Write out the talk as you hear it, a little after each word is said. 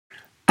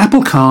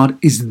Apple Card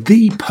is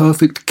the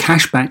perfect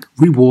cashback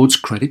rewards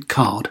credit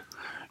card.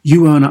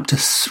 You earn up to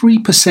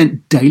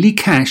 3% daily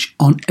cash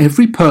on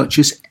every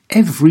purchase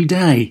every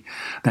day.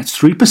 That's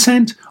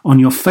 3% on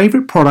your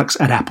favorite products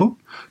at Apple,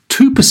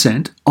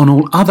 2% on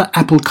all other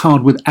Apple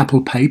Card with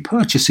Apple Pay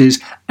purchases,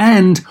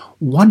 and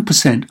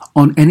 1%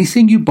 on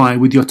anything you buy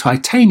with your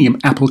titanium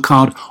Apple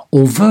Card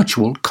or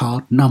virtual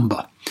card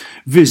number.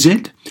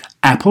 Visit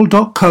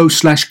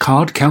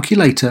apple.co/card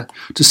calculator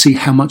to see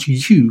how much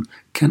you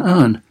can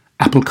earn.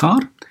 Apple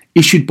Card,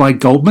 issued by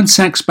Goldman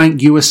Sachs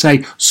Bank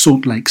USA,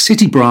 Salt Lake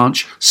City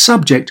branch,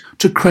 subject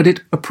to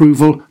credit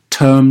approval.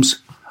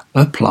 Terms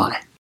apply.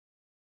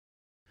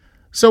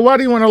 So why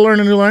do you want to learn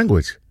a new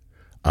language?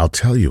 I'll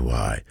tell you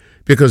why.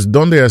 Because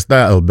 ¿Dónde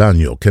está el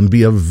baño? Can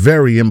be a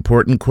very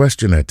important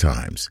question at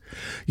times.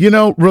 You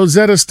know,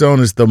 Rosetta Stone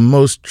is the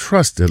most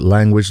trusted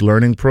language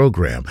learning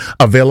program,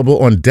 available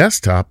on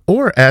desktop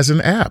or as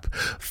an app.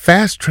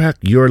 Fast-track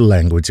your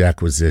language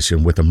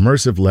acquisition with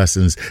immersive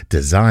lessons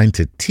designed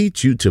to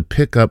teach you to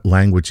pick up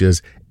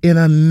languages in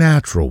a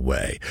natural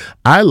way.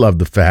 I love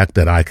the fact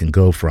that I can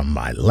go from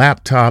my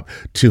laptop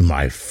to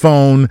my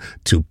phone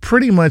to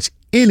pretty much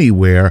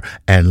anywhere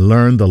and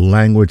learn the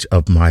language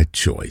of my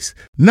choice.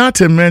 Not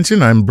to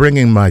mention, I'm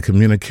bringing my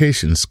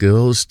communication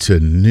skills to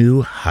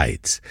new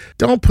heights.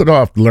 Don't put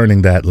off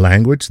learning that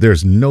language.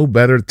 There's no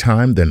better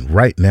time than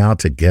right now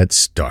to get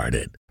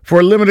started.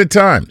 For a limited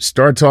time,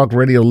 Star Talk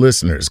Radio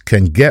listeners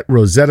can get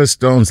Rosetta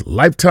Stone's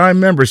lifetime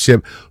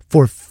membership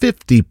for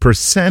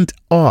 50%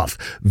 off.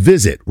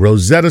 Visit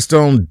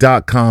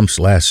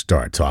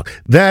rosettastone.com/StarTalk.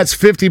 That's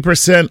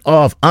 50%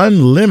 off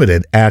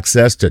unlimited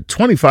access to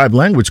 25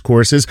 language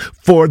courses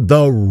for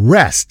the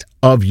rest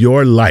of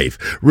your life.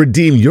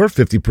 Redeem your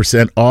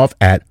 50% off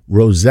at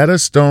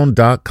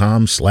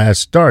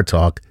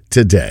rosettastone.com/StarTalk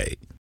today.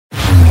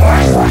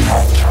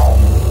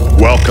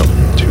 Welcome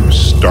to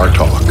Star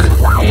Talk,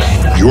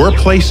 your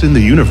place in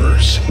the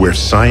universe where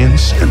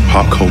science and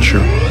pop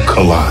culture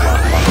collide.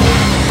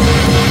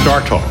 Star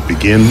Talk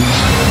begins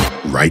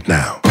right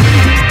now.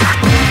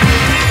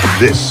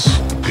 This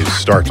is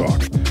Star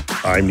Talk.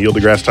 I'm Neil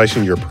deGrasse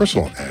Tyson, your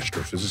personal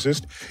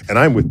astrophysicist, and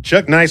I'm with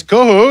Chuck Nice,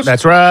 co-host.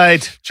 That's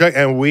right. Chuck,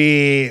 and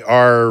we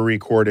are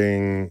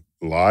recording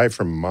live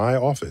from my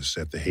office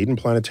at the Hayden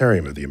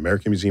Planetarium of the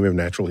American Museum of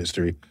Natural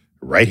History,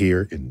 right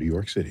here in New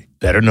York City.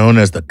 Better known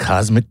as the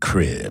Cosmic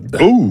Crib.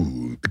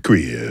 Ooh, the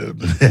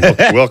crib.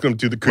 Welcome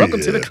to the crib. Welcome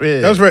to the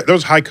crib. That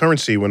was high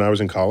currency when I was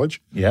in college.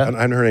 Yeah. I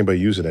haven't heard anybody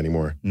use it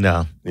anymore.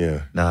 No.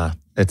 Yeah. Nah.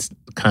 It's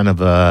kind of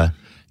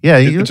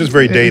it's just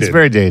very dated. It's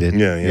very dated.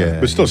 Yeah.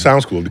 But it still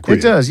sounds cool, the crib.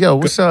 It does. Yo,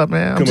 what's up,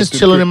 man? I'm just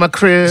chilling in my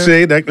crib.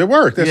 See, that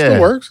works. That still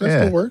works.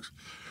 Still works.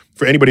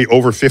 For anybody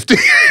over 50.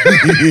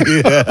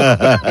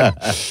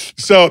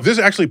 So this is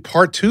actually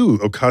part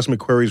 2 of Cosmic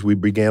Queries we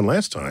began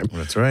last time.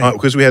 That's right.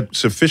 Because we had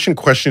sufficient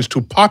questions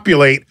to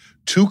populate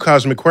 2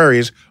 Cosmic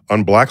Queries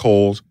on black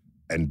holes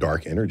and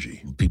dark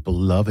energy. People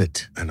love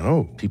it. I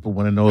know. People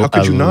want to know a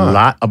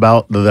lot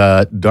about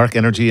the dark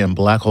energy and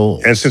black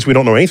holes. And since we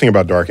don't know anything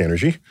about dark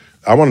energy,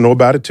 I want to know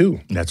about it too.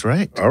 That's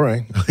right. All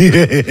right. All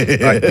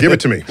right, give it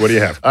to me. What do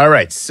you have? All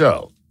right,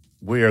 so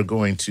we are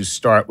going to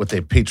start with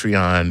a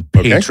Patreon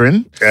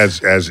patron.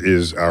 As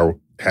is our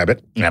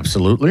habit.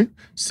 Absolutely.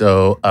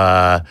 So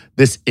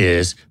this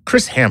is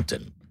Chris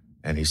Hampton.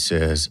 And he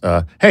says,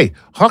 hey,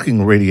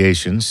 Hawking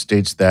radiation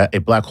states that a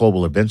black hole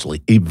will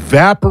eventually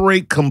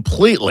evaporate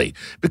completely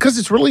because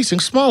it's releasing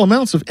small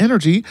amounts of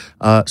energy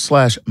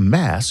 /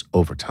 mass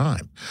over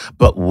time.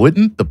 But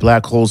wouldn't the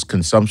black hole's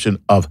consumption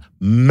of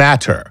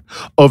matter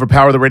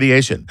overpower the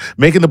radiation,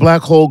 making the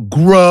black hole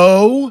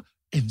grow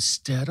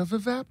instead of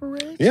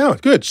evaporate? Yeah,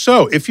 good.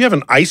 So if you have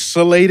an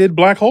isolated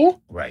black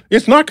hole, right,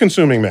 it's not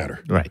consuming matter.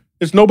 Right.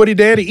 There's nobody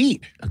there to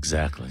eat.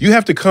 Exactly. You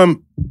have to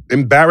come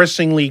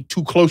embarrassingly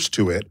too close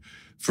to it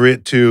for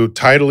it to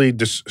tidally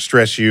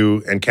distress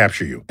you and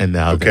capture you. And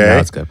now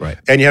it's good, right.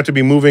 And you have to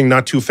be moving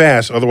not too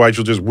fast, otherwise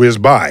you'll just whiz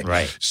by.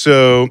 Right.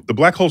 So the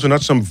black holes are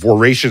not some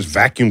voracious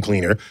vacuum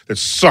cleaner that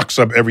sucks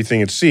up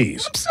everything it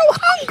sees. I'm so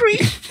hungry.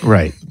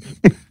 Right.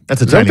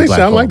 That's a Don't tiny they black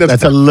sound hole. like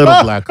That's a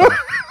little black hole.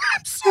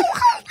 I'm so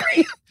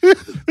hungry.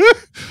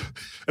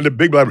 And the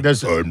big black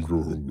hole,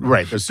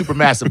 right. The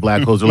supermassive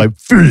black holes are like,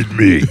 feed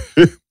me.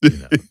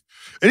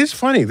 It is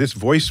funny, this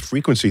voice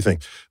frequency thing.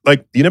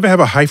 Like, you never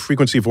have a high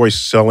frequency voice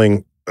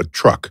selling a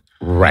truck.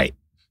 Right.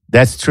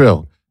 That's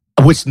true.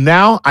 Which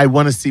now I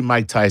want to see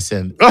Mike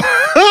Tyson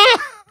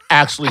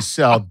actually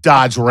sell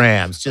Dodge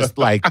Rams. Just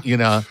like,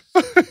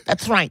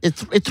 That's right.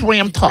 It's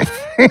Ram tough.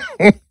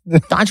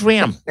 Dodge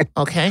Ram,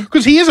 okay?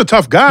 Because he is a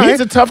tough guy.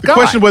 He's a tough guy. The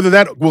question is whether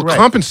that will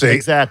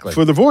compensate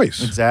for the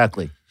voice.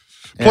 Exactly.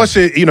 Plus,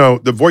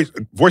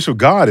 the voice of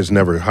God is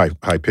never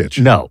high pitch.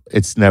 No,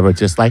 it's never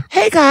just like,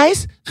 hey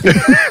guys.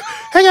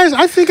 Hey guys,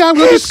 I think I'm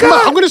going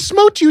to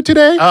smote you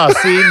today. Oh,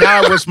 see,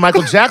 now I wish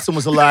Michael Jackson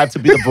was alive to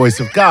be the voice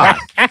of God.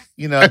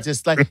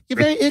 Just like, you're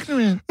very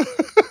ignorant.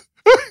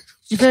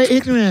 You're very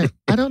ignorant.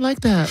 I don't like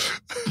that.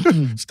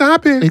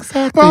 Stop it.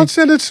 Exactly. God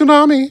send a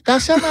tsunami. Thou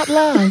shalt not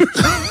lie.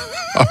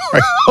 All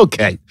right.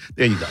 Okay,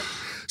 there you go.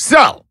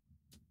 So,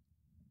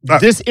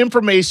 this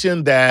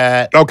information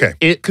that Okay.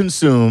 it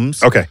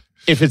consumes, Okay.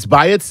 if it's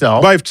by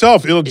itself, By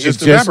itself, it'll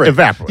just evaporate.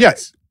 evaporates. Yeah,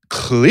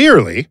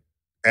 clearly,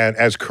 and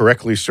as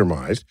correctly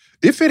surmised,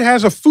 if it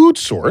has a food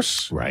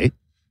source, Right.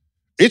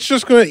 it's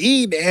just going to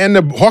eat, and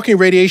the Hawking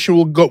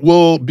radiation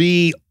will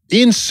be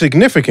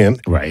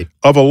insignificant Right.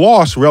 of a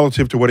loss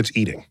relative to what it's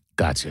eating.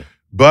 Gotcha.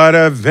 But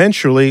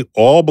eventually,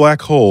 all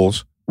black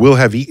holes will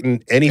have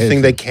eaten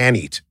anything they can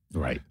eat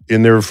Right.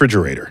 in their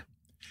refrigerator.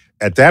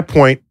 At that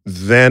point,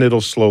 then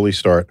it'll slowly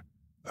start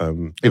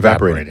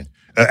evaporating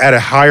at a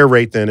higher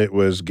rate than it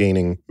was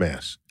gaining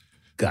mass.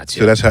 Gotcha.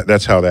 So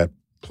that's how that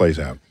plays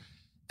out.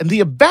 And the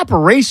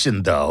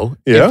evaporation, though,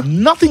 Yeah. if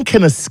nothing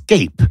can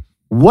escape,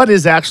 what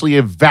is actually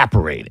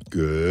evaporating?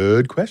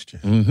 Good question.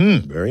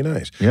 Mm-hmm. Very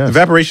nice. Yes.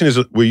 Evaporation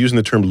we're using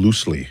the term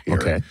loosely here.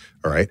 Okay.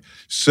 All right.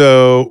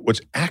 So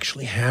what's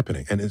actually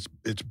happening, and it's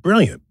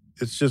brilliant.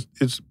 It's just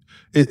it's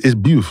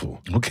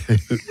beautiful. Okay.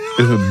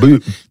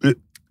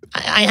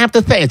 I have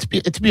to say, it's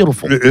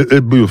beautiful. It's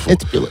beautiful.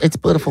 It's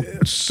beautiful.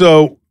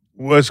 So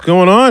what's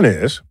going on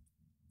is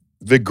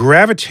the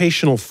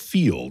gravitational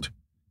field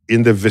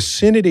in the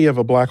vicinity of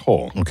a black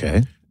hole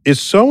Okay. is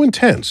so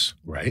intense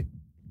Right.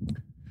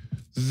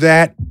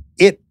 that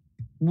it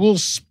will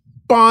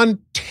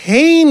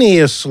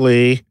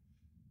spontaneously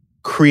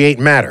create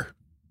matter.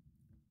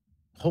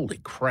 Holy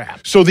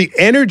crap. So the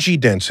energy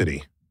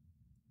density,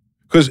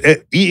 because E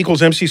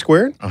equals mc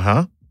squared,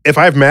 Uh-huh. if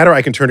I have matter,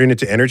 I can turn it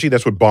into energy.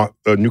 That's what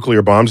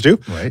nuclear bombs do.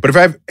 Right. But if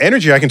I have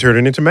energy, I can turn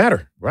it into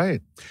matter. Right.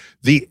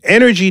 The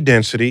energy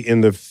density in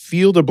the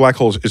field of black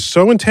holes is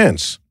so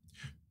intense,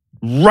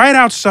 right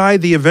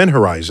outside the event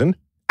horizon,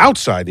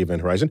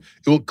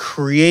 it will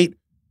create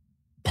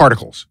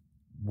particles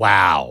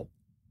Wow.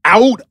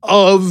 out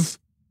of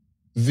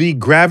the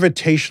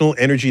gravitational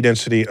energy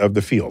density of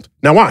the field.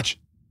 Now watch.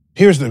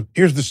 Here's the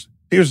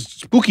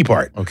spooky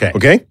part. Okay.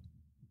 Okay?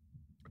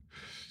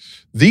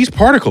 These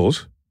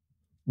particles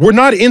were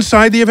not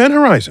inside the event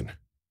horizon.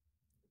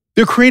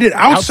 They're created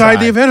outside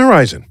the event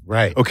horizon.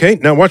 Right. Okay?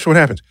 Now watch what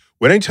happens.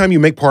 When anytime you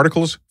make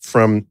particles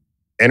from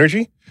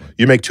energy,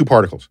 you make two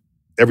particles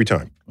every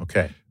time.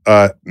 Okay.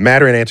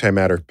 Matter and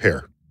antimatter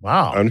pair. I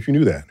Wow. don't know if you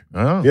knew that.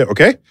 Oh, Yeah,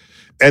 okay?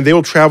 And they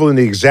will travel in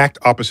the exact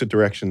opposite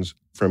directions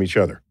from each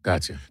other.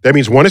 gotcha. That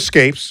means one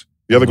escapes,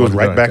 the other goes One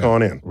right goes back back.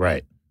 on in.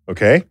 Right.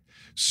 Okay?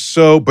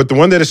 So, but the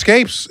one that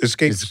escapes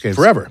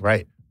forever.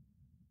 Right.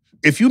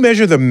 If you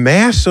measure the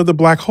mass of the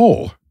black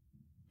hole,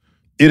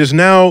 it is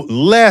now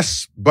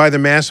less by the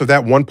mass of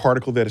that one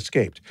particle that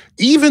escaped,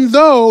 even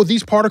though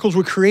these particles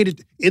were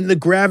created in the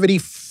gravity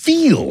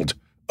field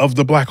of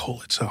the black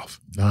hole itself.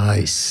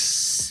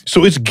 Nice.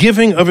 So it's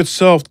giving of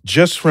itself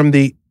just from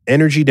the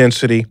energy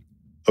density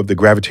of the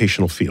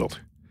gravitational field.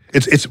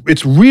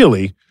 It's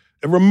really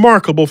a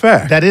remarkable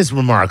fact. That is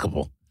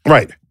remarkable.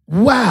 Right.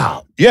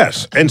 Wow.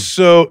 Yes. And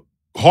so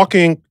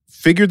Hawking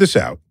figured this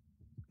out,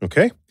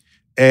 okay?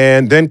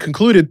 And then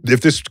concluded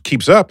if this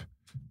keeps up,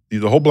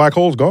 the whole black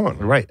hole's gone.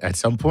 Right. At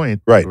some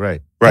point. Right.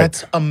 Right. Right.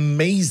 That's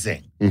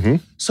amazing. Mm-hmm.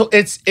 So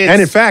it's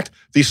And in fact,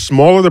 the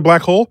smaller the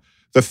black hole,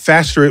 the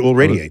faster it will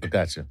radiate,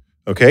 Gotcha.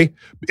 okay?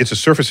 It's a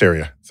surface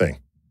area thing.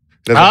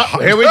 There's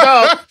Here we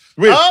go.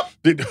 Up.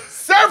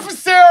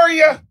 Surface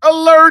area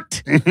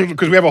alert.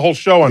 Because we have a whole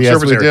show on Yes,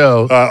 surface we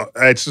area. do.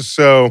 It's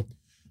so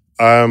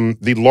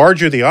the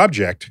larger the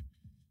object,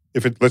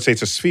 let's say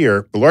it's a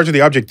sphere, the larger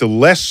the object, the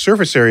less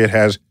surface area it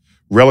has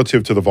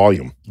relative to the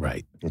volume.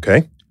 Right.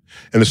 Okay?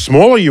 And the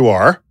smaller you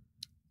are,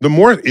 the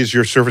more is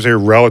your surface area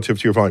relative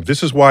to your volume.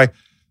 This is why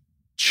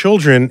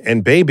children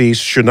and babies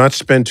should not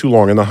spend too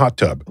long in the hot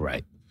tub,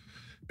 Right.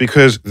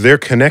 because their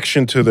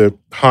connection to the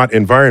hot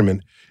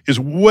environment is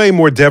way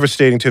more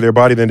devastating to their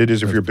body than it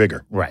is if you're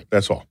bigger. Right.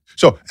 That's all.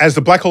 So as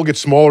the black hole gets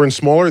smaller and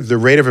smaller, the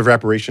rate of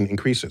evaporation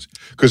increases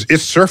because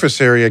its surface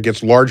area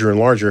gets larger and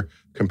larger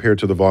compared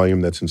to the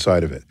volume that's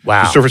inside of it.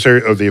 Wow. The surface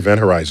area of the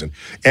event horizon.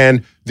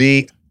 And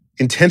the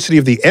intensity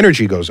of the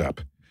energy goes up.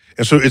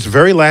 And so its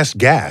very last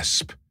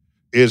gasp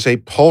is a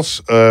pulse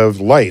of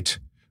light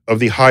of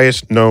the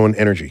highest known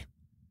energy,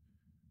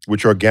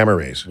 which are gamma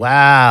rays.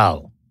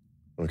 Wow.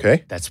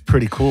 Okay? That's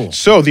pretty cool.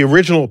 So the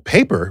original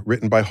paper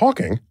written by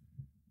Hawking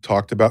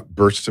talked about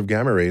bursts of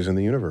gamma rays in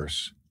the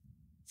universe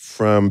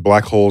from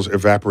black holes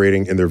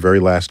evaporating in their very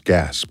last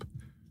gasp.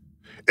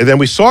 And then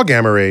we saw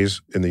gamma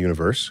rays in the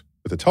universe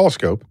with a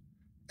telescope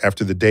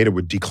after the data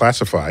were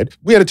declassified.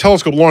 We had a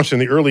telescope launched in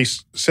the early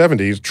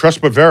 70s,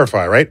 trust but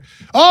verify, right?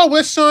 Oh,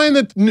 let's sign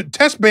the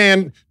test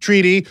ban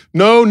treaty,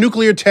 no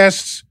nuclear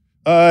tests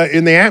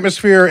in the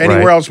atmosphere,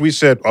 anywhere Right. else. We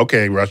said,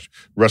 okay,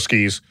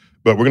 Ruskies,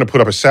 but we're going to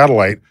put up a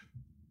satellite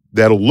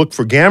that'll look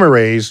for gamma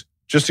rays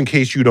just in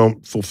case you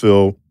don't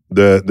fulfill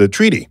the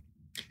treaty.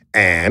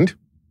 And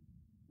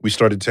we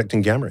started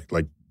detecting gamma rays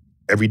like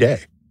every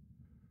day.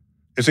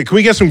 I said, can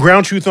we get some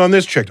ground truth on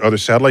this? Checked other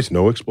satellites,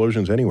 no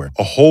explosions anywhere.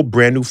 A whole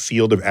brand new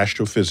field of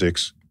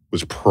astrophysics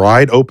was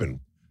pried open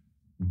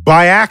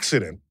by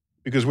accident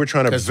because we're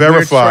trying to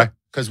verify.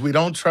 Because we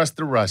don't trust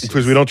the Russians.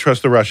 Because we don't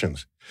trust the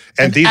Russians.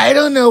 And these, I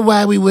don't know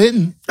why we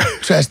wouldn't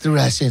trust the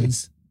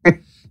Russians.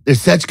 They're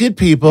such good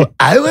people.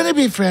 I want to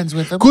be friends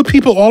with them. Good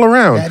people all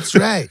around. That's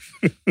right.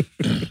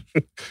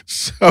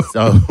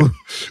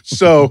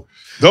 So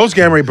those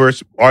gamma ray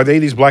bursts, are they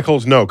these black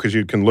holes? No, because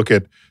you can look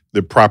at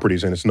the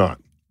properties and it's not.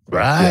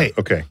 Right. Yeah,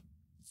 okay.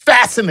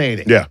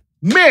 Fascinating. Yeah.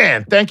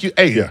 Man, thank you.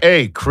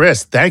 Hey,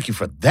 Chris, thank you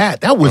for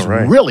that. That was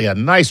really a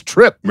nice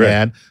trip,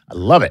 man. I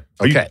love it.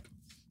 Okay.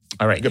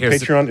 All right.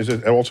 Patreon, is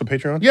it also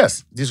Patreon?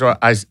 Yes. These are,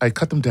 I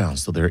cut them down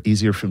so they're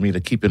easier for me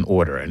to keep in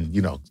order. And,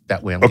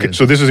 that way I'm Okay,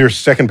 so this is your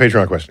second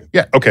Patreon question?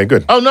 Yeah. Okay,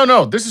 good. Oh,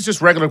 no. This is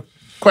just regular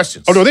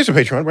questions. Oh, no, there's a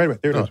Patreon.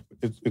 Right. There it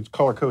is. It's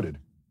color-coded.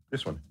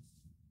 This one.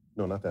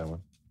 No, not that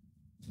one.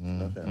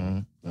 Not that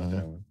one. Not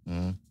that one.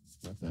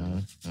 Not that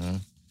one.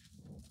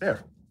 There.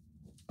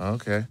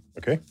 Okay.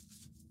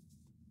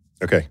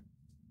 Okay.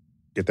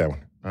 Get that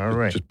one. All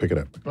right. Just pick it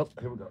up. Oh,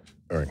 here we go.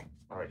 All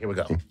right, here we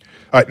go. All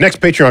right,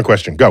 next Patreon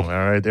question. Go. All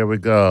right, there we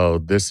go.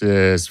 This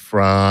is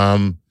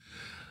from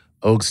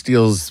Oak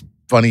Steel's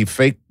funny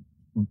fake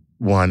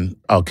one.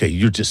 Okay,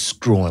 you're just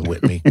screwing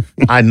with me.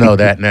 I know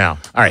that now.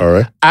 All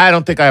right. I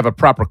don't think I have a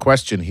proper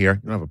question here.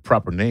 You don't have a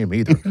proper name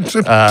either.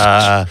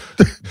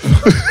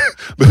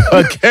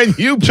 But can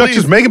you please... Chuck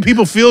is making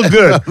people feel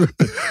good.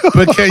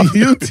 But can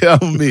you tell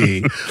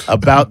me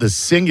about the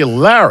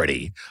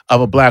singularity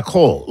of a black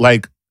hole?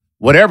 Like,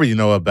 whatever you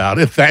know about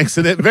it, thanks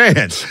in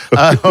advance.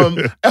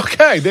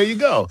 Okay, there you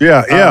go.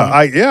 Yeah.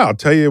 I'll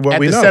tell you what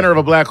we know. At the center of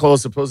a black hole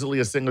is supposedly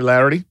a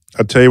singularity.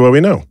 I'll tell you what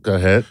we know. Go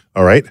ahead.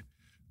 All right.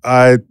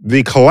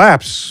 The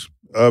collapse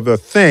of a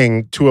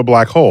thing to a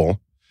black hole,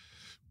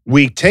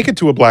 we take it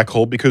to a black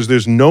hole because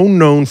there's no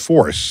known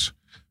force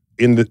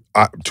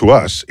to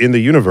us in the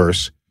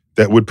universe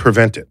that would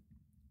prevent it.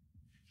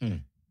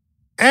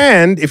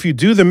 And if you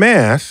do the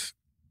math,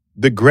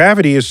 the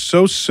gravity is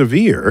so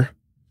severe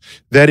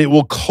that it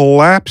will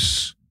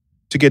collapse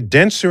to get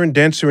denser and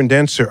denser and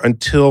denser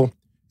until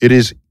it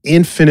is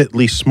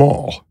infinitely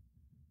small,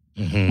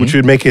 which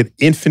would make it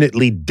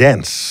infinitely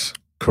dense.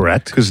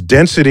 Correct. Because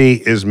density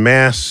is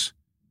mass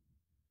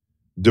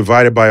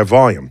divided by a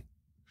volume.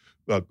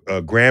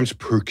 Grams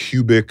per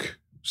cubic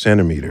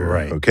centimeter.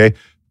 Right. Okay?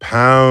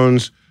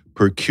 Pounds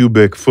per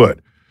cubic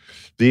foot.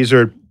 These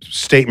are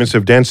statements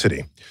of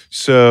density.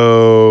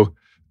 So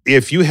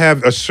if you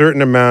have a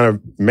certain amount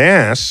of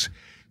mass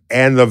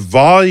and the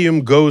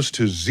volume goes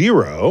to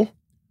 0,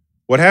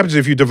 what happens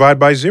if you divide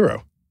by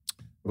 0?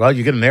 Well,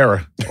 you get an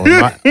error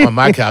on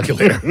my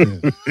calculator.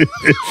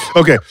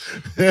 Okay.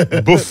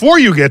 Before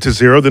you get to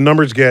 0, the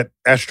numbers get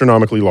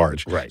astronomically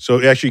large. Right.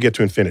 So actually you get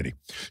to infinity.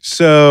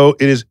 So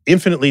it is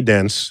infinitely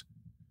dense.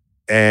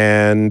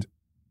 And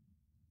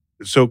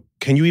so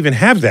can you even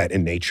have that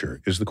in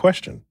nature is the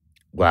question.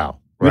 Wow.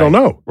 We don't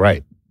know.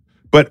 Right.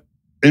 But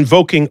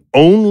invoking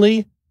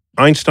only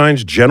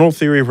Einstein's general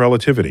theory of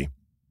relativity,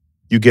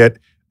 you get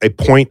a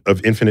point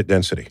of infinite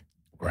density.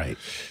 Right.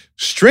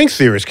 String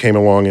theorists came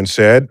along and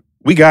said,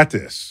 we got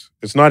this.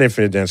 It's not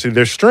infinite density.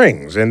 There's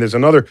strings, and there's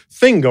another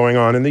thing going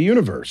on in the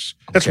universe.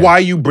 That's why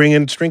you bring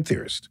in string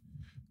theorists.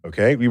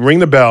 Okay? We ring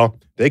the bell.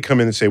 They come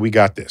in and say, we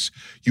got this.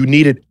 You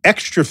needed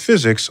extra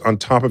physics on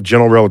top of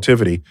general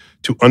relativity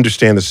to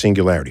understand the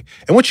singularity.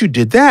 And once you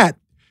did that,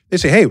 they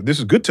say, hey, this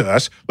is good to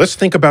us. Let's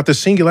think about the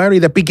singularity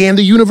that began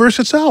the universe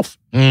itself.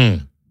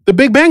 The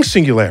Big Bang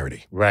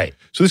singularity. Right.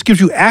 So this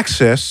gives you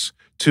access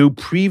to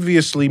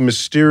previously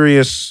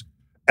mysterious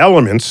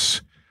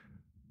elements,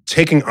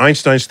 taking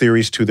Einstein's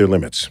theories to their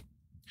limits.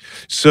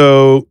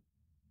 So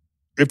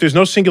if there's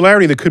no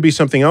singularity, there could be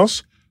something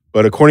else.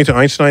 But according to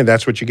Einstein,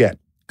 that's what you get.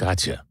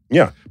 Gotcha.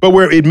 Yeah. But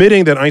we're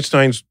admitting that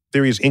Einstein's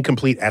theory is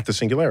incomplete at the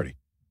singularity.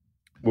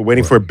 We're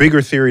waiting for a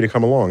bigger theory to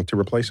come along to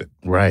replace it.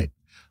 Right.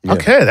 Yeah.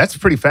 Okay, that's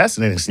pretty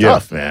fascinating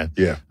stuff, man.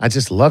 Yeah. I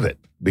just love it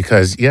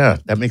because,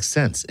 that makes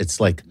sense. It's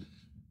like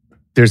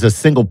there's a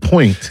single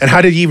point. And how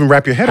did you even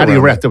wrap your head around How do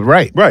you wrap that?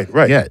 Right.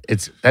 Right. Yeah,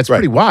 that's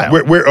pretty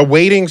wild. We're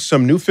awaiting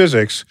some new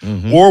physics,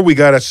 or we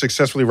got to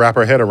successfully wrap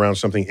our head around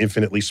something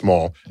infinitely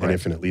small and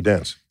infinitely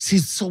dense. See,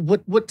 so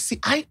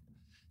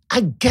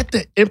I get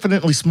the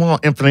infinitely small,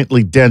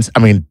 infinitely dense. I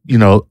mean,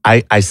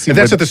 I see. And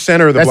that's at the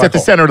center of the black hole. That's at the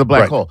center of the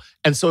black Right. hole.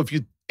 And so if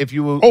you if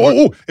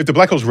the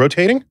black hole's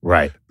rotating,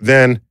 right,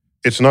 then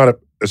it's not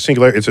a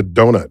singular, it's a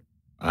donut.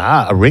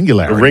 A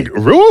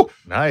ringularity.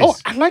 Nice. Oh,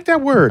 I like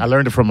that word. I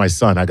learned it from my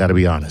son, I got to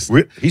be honest.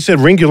 He said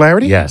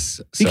ringularity? Yes.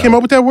 He came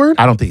up with that word?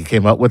 I don't think he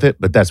came up with it,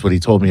 but that's what he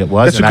told me it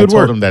was. That's a and good I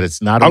told word. him that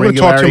it's not a I'm going to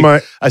talk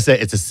ringularity. to I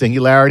said it's a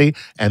singularity.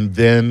 And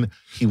then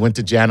he went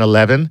to Jan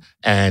 11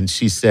 and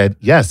she said,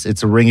 yes,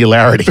 it's a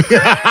ringularity.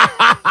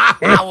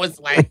 I was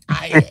like,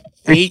 I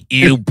hate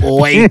you,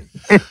 boy.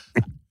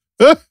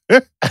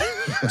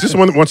 Is this the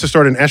one that wants to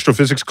start an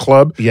astrophysics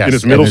club Yes, in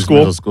his middle school?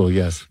 Middle school,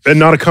 yes. And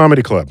not a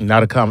comedy club.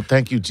 Not a comment.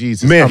 Thank you,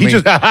 Jesus. Man, he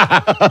just...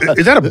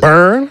 Is that a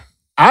burn?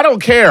 I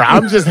don't care.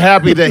 I'm just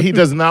happy that he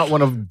does not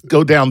want to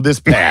go down this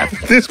path.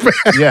 This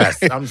path. Yes,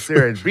 I'm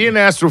serious. Be an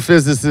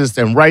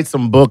astrophysicist and write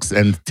some books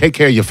and take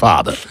care of your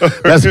father.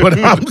 That's what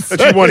I'm saying.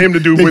 That you want him to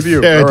do with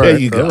you. Yeah, All there right,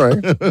 you go. all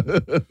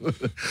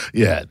right.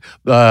 Yeah.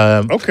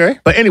 Okay.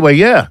 But anyway,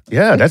 yeah,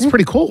 that's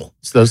pretty cool.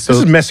 So This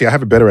is messy. I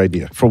have a better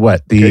idea. for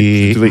what?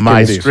 Okay, delete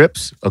My these.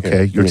 strips? Okay, Yeah,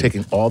 you're give me-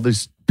 taking all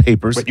these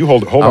papers. But you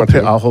hold on to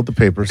them. I'll hold the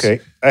papers.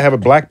 Okay. I have a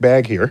black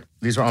bag here.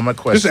 These are all my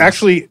questions.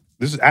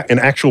 This is an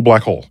actual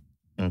black hole.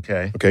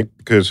 Okay. Okay.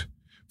 Because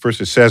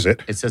first it says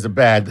it. It says a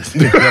bag. Oh,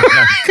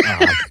 my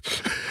God.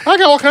 I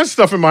got all kinds of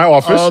stuff in my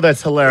office. Oh,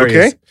 that's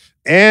hilarious. Okay.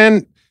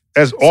 And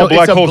as all So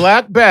black it's a holes.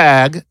 black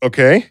bag.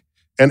 Okay.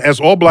 And as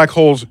all black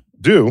holes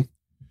do,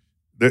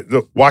 they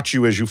watch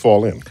you as you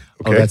fall in.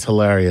 Oh, Okay. that's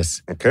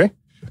hilarious. Okay.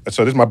 And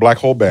so this is my black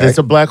hole bag. It's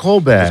a black hole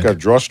It's bag. got a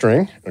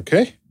drawstring.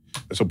 Okay.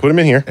 So put them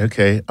in here.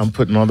 Okay, I'm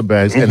putting all the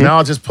bags, and now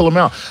I'll just pull them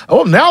out.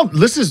 Oh, now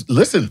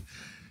listen.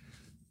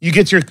 You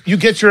get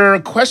your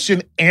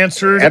question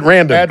answered At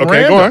random.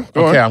 Okay, go on,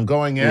 go okay, on. I'm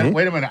going in.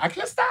 Wait a minute, I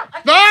can't stop.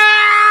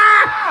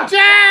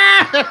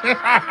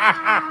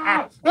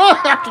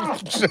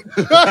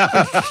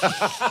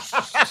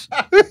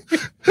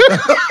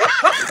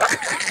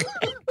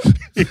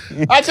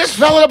 I just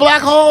fell in a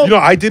black hole. You know,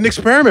 I didn't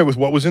experiment with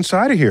what was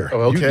inside of here.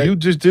 Oh, okay. You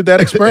just did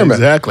that experiment.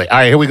 Exactly. All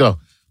right, here we go.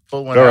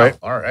 Pull one All out. right.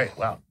 All right.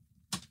 Wow.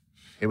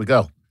 Here we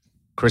go.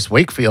 Chris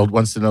Wakefield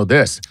wants to know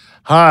this.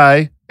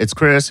 Hi, it's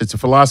Chris. It's a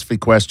philosophy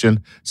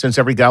question. Since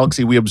every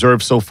galaxy we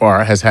observed so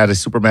far has had a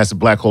supermassive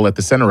black hole at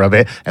the center of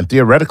it, and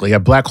theoretically a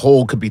black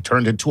hole could be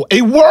turned into a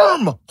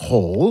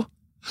wormhole,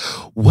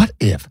 what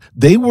if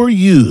they were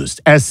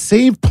used as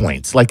save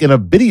points, like in a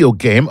video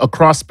game,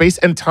 across space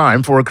and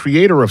time for a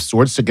creator of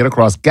sorts to get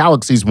across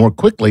galaxies more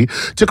quickly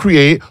to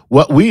create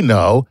what we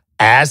know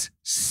as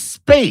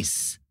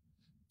space?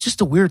 Just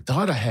a weird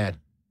thought I had.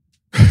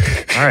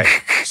 All right.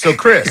 So,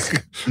 Chris,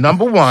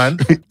 number one,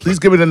 please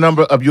give me the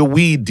number of your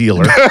weed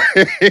dealer.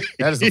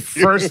 That is the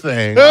first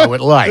thing I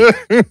would like.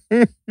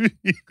 Because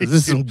this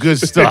is some good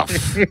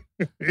stuff. All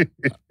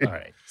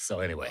right. So,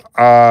 anyway.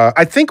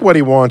 I think what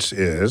he wants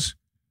is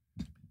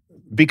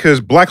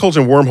because black holes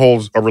and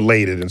wormholes are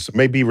related and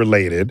may be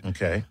related.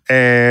 Okay.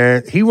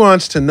 And he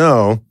wants to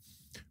know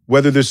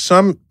whether there's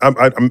some,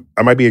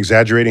 I might be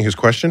exaggerating his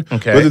question,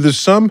 Okay. whether there's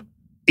some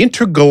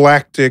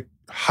intergalactic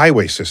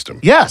highway system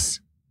Yes.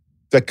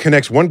 that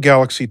connects one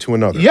galaxy to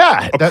another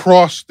Yeah.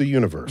 across the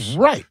universe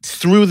Right.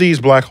 through these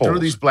black holes. Through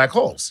these black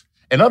holes.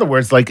 In other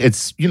words, like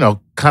it's,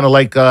 kind of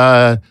like,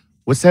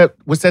 what's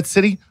that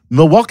city?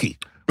 Milwaukee,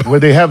 where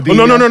they have the.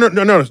 No.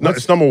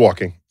 It's not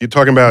Milwaukee. You're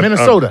talking about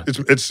Minnesota.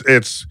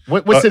 It's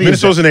What city is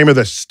Minnesota's the name of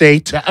the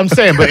state. I'm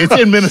saying, but it's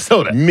in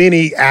Minnesota.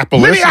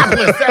 Minneapolis.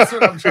 Minneapolis, that's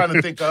what I'm trying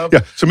to think of.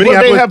 Yeah, so Where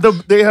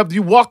Minneapolis. they have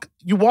you walk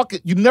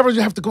it. You never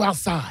have to go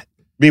outside.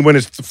 I mean, when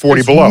it's 40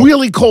 It's below.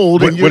 really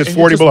cold, When it's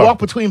 40 you just below. walk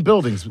between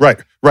buildings. Right.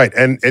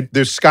 And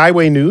there's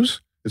Skyway News.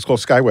 It's called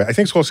Skyway. I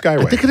think it's called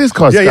Skyway. I think it is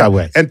called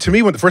Skyway. And to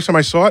me, when the first time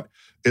I saw it,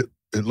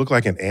 it looked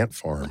like an ant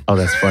farm. Oh,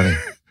 that's funny.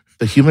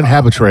 The human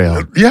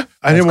habitrail. Yeah,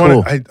 I didn't That's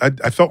want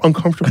to. I felt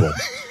uncomfortable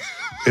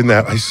in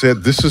that. I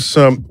said, "This is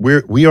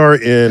we are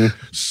in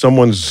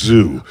someone's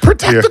zoo."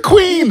 Protect here. the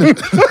queen.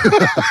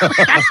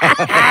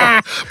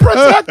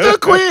 Protect the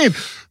queen.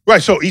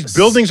 Right. So these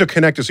buildings are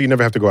connected, so you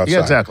never have to go outside.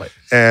 Yeah, exactly.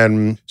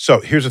 And so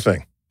here's the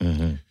thing.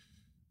 Mm-hmm.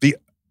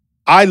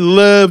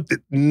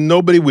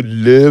 Nobody would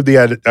love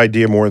the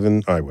idea more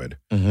than I would.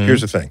 Mm-hmm.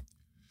 Here's the thing.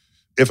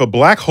 If a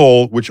black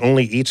hole, which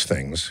only eats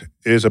things,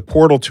 is a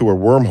portal to a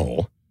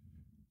wormhole,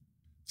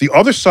 the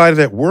other side of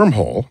that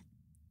wormhole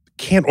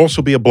can't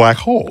also be a black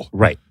hole.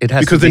 Right. It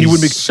has Because to then be you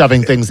wouldn't be-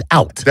 shoving things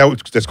out.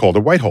 That's called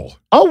a white hole.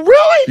 Oh,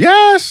 really?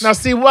 Yes. Now,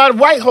 see, why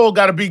white hole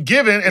got to be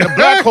given and a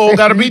black hole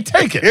got to be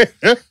taken?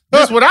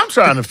 That's what I'm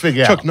trying to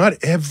figure Chuck, out. not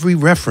every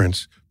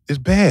reference is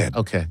bad.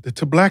 Okay.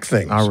 To black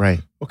things. All right.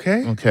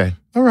 Okay? Okay.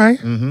 All right.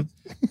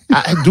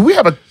 Mm-hmm. Do we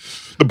have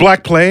The Black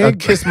a Plague.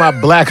 kiss my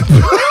black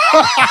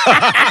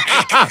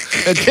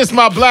a kiss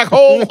my black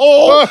hole?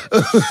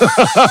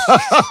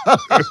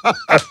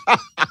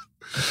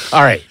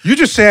 All right. You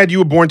just said you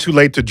were born too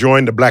late to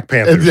join the Black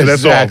Panthers.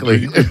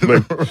 Exactly.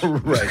 That's all.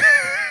 Right.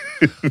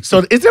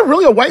 So is there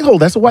really a white hole?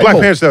 That's a white Black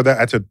hole. Panthers,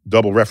 that's a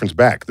double reference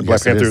back. The Black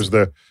Yes, it Panther is. is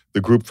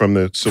the group from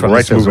the Civil From the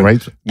Rights Civil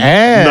Movement. Rights-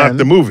 And not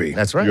the movie.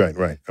 That's right.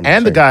 Right. I'm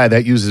And the saying. guy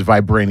that uses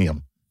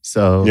vibranium.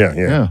 So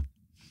Yeah.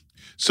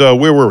 So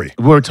where were we?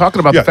 We were talking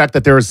about Yeah. the fact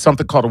that there is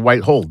something called a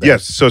white hole. There,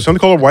 Yes. So something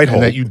called a white hole.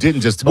 and that you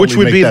didn't just totally which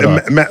would make be, that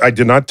up. I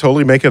did not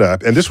totally make it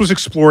up. And this was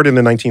explored in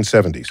the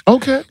 1970s.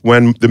 Okay.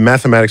 When the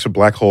mathematics of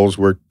black holes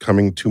were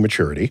coming to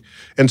maturity.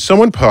 And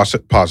someone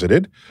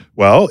posited,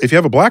 well, if you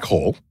have a black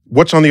hole,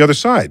 what's on the other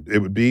side? It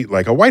would be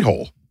like a white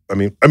hole. I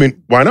mean,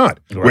 why not?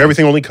 Right. Where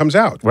everything only comes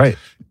out. Right.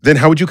 Then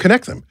how would you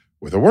connect them?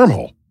 With a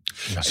wormhole.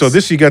 Nice. So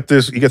you get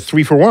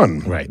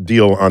 3-for-1 Right.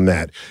 deal on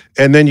that.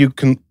 And then you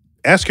can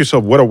ask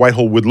yourself what a white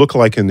hole would look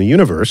like in the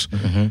universe.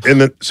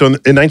 Mm-hmm. So in the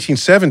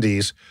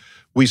 1970s,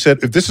 we said,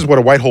 if this is what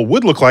a white hole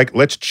would look like,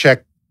 let's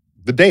check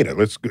the data.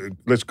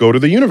 Let's go to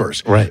the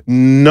universe. Right.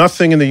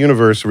 Nothing in the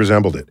universe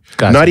resembled it.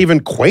 Gotcha. Not even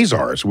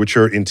quasars, which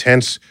are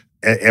intense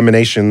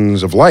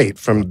emanations of light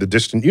from the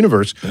distant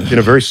universe in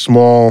a very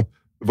small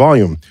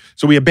volume.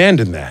 So we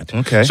abandoned that.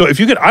 Okay. So if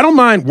you could, I don't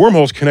mind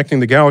wormholes connecting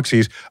the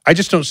galaxies. I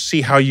just don't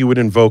see how you would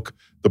invoke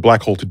the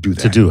black hole to do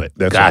that. To do it.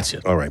 That's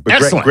Gotcha. All right. But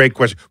Excellent. great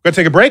question. We're going to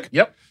take a break?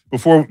 Yep.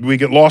 Before we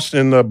get lost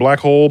in the black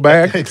hole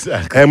bag.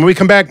 Exactly. And when we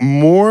come back,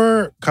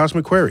 more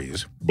cosmic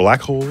queries,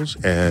 black holes,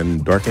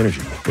 and dark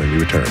energy when we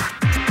return.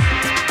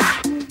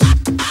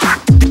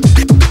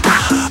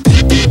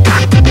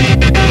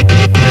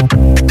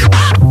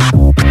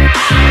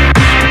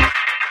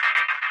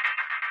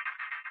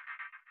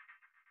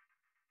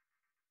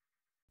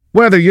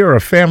 Whether you're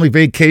a family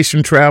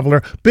vacation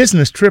traveler,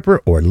 business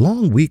tripper, or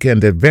long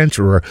weekend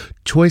adventurer,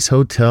 Choice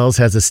Hotels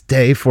has a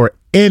stay for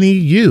any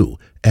you.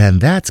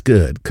 And that's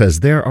good, because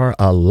there are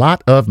a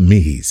lot of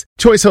me's.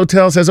 Choice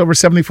Hotels has over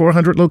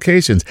 7,400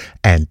 locations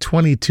and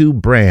 22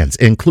 brands,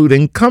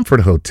 including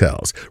Comfort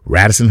Hotels,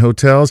 Radisson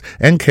Hotels,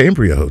 and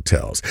Cambria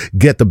Hotels.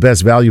 Get the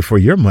best value for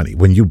your money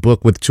when you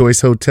book with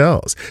Choice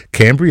Hotels.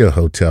 Cambria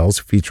Hotels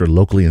feature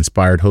locally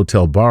inspired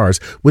hotel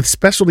bars with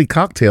specialty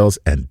cocktails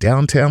and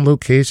downtown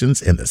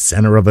locations in the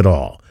center of it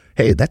all.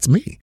 Hey, that's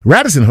me.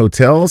 Radisson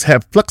Hotels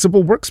have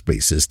flexible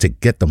workspaces to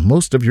get the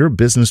most of your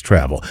business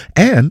travel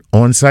and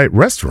on-site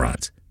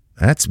restaurants.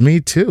 That's me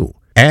too.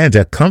 And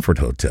at Comfort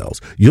Hotels,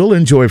 you'll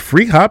enjoy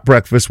free hot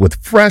breakfast with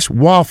fresh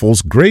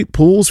waffles, great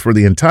pools for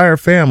the entire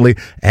family,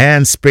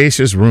 and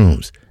spacious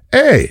rooms.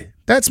 Hey,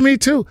 that's me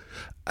too.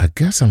 I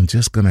guess I'm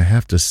just going to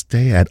have to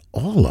stay at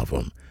all of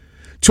them.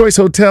 Choice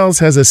Hotels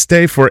has a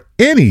stay for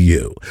any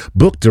you.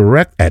 Book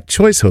direct at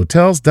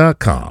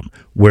choicehotels.com,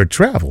 where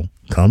travel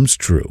comes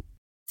true.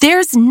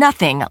 There's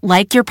nothing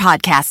like your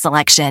podcast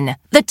selection.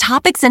 The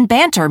topics and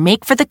banter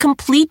make for the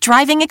complete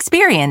driving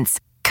experience.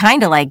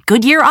 Kind of like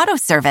Goodyear Auto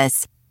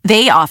Service.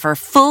 They offer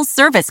full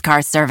service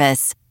car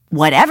service.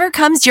 Whatever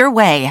comes your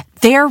way,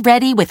 they're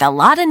ready with a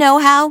lot of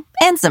know-how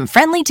and some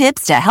friendly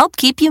tips to help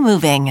keep you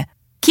moving.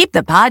 Keep the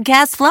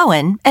podcast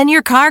flowing and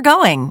your car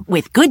going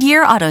with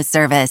Goodyear Auto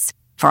Service.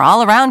 For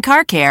all-around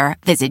car care,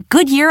 visit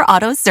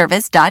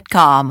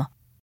GoodyearAutoservice.com.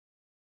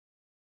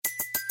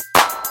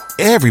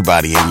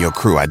 Everybody in your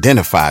crew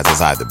identifies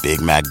as either Big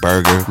Mac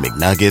Burger,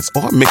 McNuggets,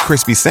 or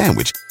McCrispy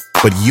Sandwich.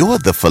 But you're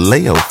the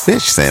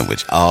Filet-O-Fish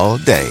Sandwich all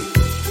day.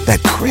 That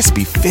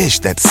crispy fish,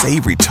 that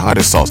savory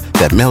tartar sauce,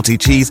 that melty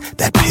cheese,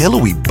 that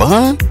pillowy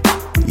bun.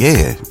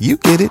 Yeah, you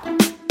get it.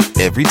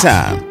 Every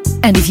time.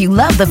 And if you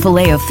love the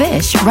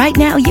Filet-O-Fish, right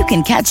now you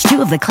can catch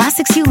two of the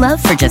classics you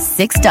love for just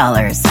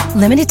 $6.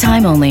 Limited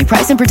time only.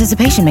 Price and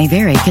participation may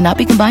vary. Cannot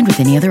be combined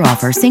with any other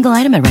offer. Single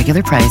item at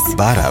regular price.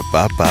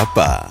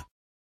 Ba-da-ba-ba-ba.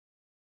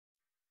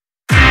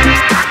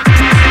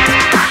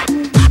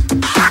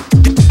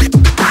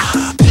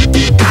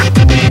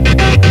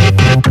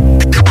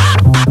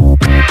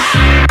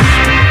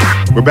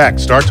 We're back.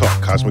 Star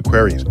Talk, Cosmic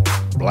Queries,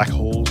 black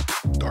holes,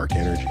 dark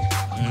energy.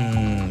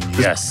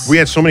 Yes. We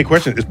had so many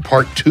questions. It's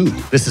part 2.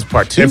 This is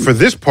part 2. And for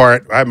this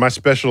part, I have my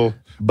special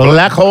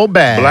Black hole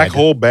bag. black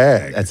hole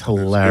bag. That's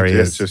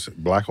hilarious. It's just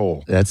black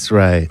hole. That's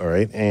right. All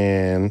right.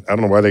 And I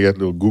don't know why they got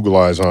little Google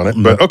eyes on it,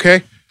 but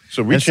okay.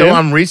 So And reach so in.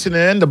 I'm reaching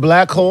in the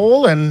black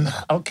hole, and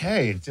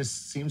okay, it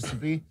just seems to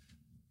be.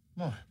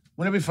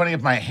 Wouldn't it be funny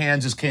if my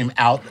hand just came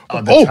out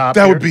on the top?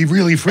 That here? would be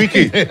really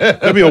freaky.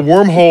 That'd be a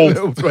wormhole.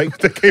 Like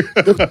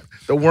the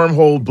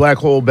wormhole black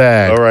hole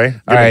bag. All right.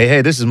 All right.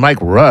 Hey, this is Mike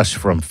Rush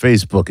from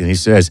Facebook, and he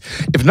says,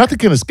 if nothing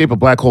can escape a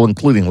black hole,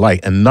 including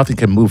light, and nothing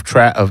can move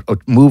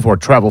or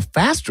travel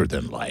faster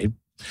than light,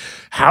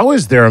 how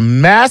is there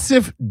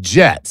massive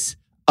jets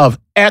of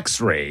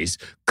X-rays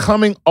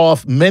coming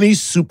off many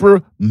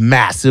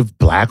supermassive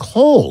black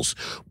holes?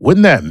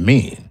 Wouldn't that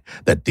mean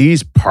that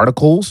these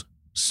particles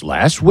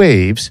 /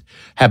 waves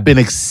have been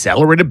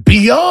accelerated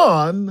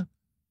beyond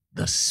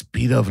the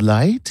speed of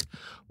light?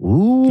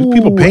 Ooh,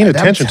 People paying I'm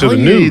attention to the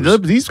telling you, news.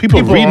 These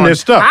People reading are on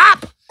this stuff.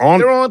 top. On-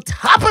 They're on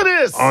top of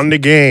this. On the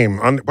game.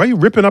 Why are you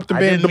ripping up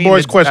the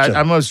boy's question?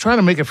 I was trying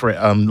to make it for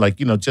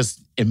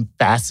just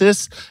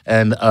emphasis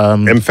and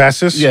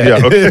Emphasis? Yeah.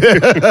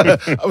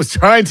 Okay. I was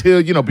trying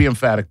to be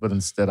emphatic, but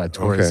instead I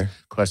tore his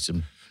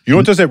question. You know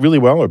what does that really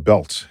well? Are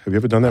belts. Have you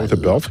ever done that with a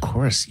belt? Of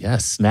course,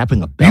 yes. Snapping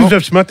a You belt.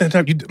 just smelt that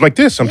time. Like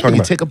this, I'm talking You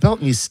about. take a belt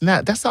and you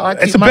snap. That's how I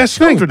It's keep the my best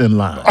thing. children in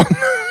line.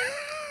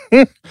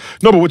 No,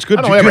 but what's good?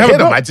 I Do don't you ever have a hit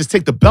them. belt? I just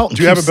take the belt. And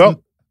Do you have a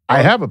belt?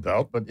 I have a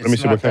belt, but it's Let me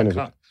see, not what kind that is it?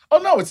 kind. Oh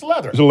no, it's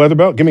leather. Is it a leather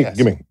belt? Give me. Yes.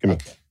 You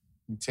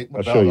Take my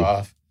I'll show belt you.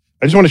 off.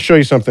 I just want to show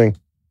you something.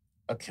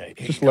 Okay.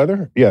 Just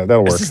leather? Yeah,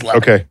 that'll work. This is leather.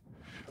 Okay.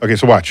 Okay,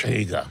 so watch. There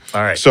you go.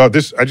 All right. So I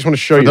just want to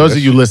show For you those this.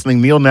 of you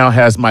listening, Neil now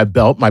has my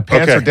belt. My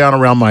pants Okay. are down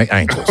around my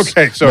ankles.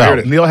 Okay, so No, here it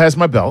is. Neil has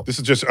my belt. I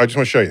just want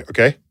to show you,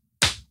 okay?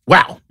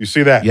 Wow. You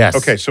see that? Yes.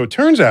 Okay, so it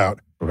turns out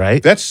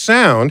Right? that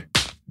sound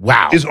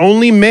Wow. is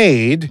only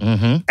made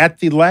Mm-hmm. at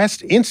the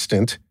last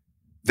instant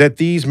that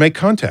these make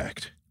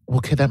contact.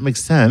 Okay, that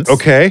makes sense.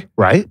 Okay?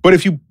 Right? But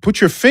if you put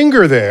your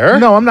finger there.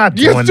 No, I'm not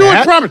Yes, doing do it.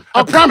 that. I promise. I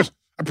Oh, promise.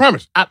 I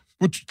promise.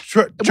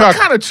 Chuck, What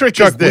kind of trick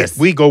is this?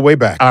 We go way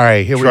back. All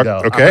right, here we Chuck, go.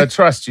 okay. I'm going to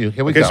trust you.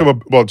 Here we go. Okay,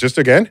 so, just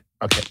again.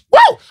 Okay.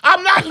 Whoa!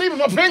 I'm not leaving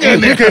my finger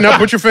in there. Okay, now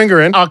put your finger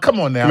in. Oh, come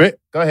on now. Come here.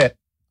 Go ahead.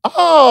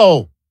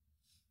 Oh,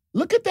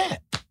 look at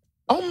that.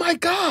 Oh, my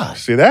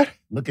gosh. See that?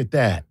 Look at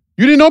that.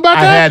 You didn't know about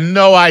I that? had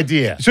no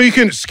idea. So you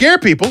can scare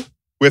people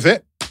with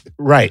it,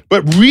 Right.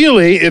 but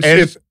really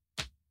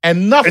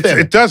And nothing.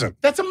 it doesn't.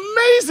 That's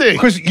amazing.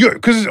 Because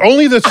it's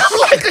only the... I'm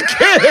like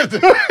a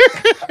kid.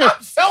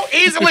 I'm so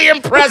easily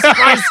impressed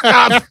by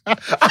stuff.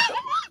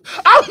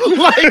 I'm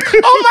like,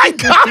 oh my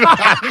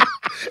God.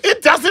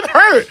 It doesn't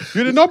hurt.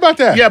 You didn't know about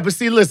that? Yeah, but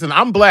see, listen,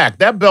 I'm black.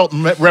 That belt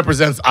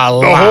represents a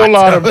lot. A whole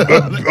lot of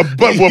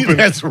butt whooping.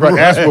 That's right.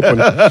 Ass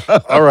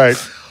whooping. All right.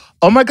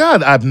 Oh my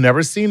God, I've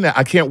never seen that.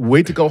 I can't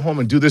wait to go home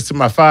and do this to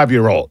my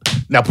 5-year-old.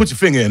 Now put your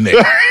finger in there.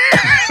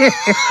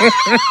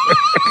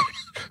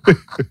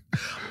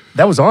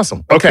 That was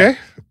awesome. Okay.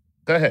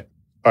 Go ahead.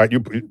 All right, you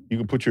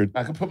can put your...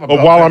 I can put my Oh,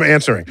 belt while back. I'm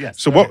answering.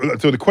 Yes, So go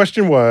ahead. So the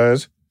question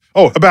was...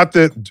 Oh, about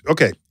the...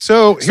 Okay,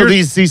 so So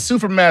here's... these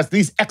supermass,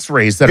 these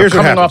X-rays that are Here's what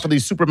coming happens. off of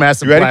these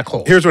supermassive You ready? black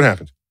holes. Here's what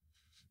happens.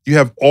 You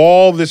have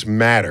all this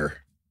matter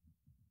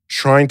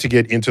trying to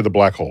get into the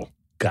black hole.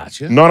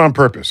 Gotcha. Not on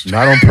purpose.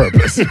 Not on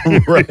purpose.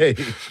 Right.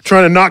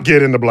 Trying to not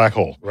get in the black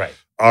hole. Right.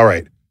 All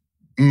right.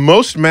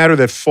 Most matter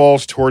that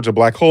falls towards a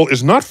black hole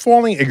is not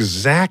falling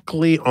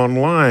exactly on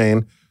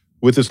line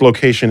with its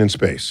location in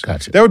space.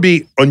 Gotcha. That would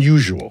be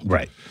unusual.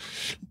 Right.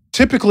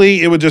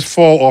 Typically, it would just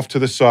fall off to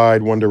the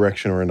side, one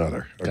direction or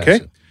another. Okay?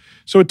 Gotcha.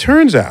 So it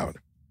turns out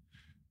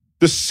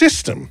the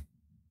system,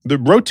 the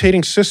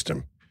rotating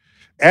system,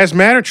 as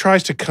matter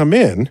tries to come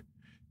in,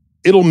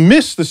 it'll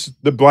miss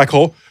the black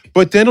hole,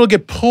 but then it'll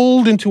get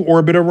pulled into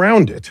orbit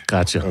around it.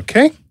 Gotcha.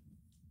 Okay?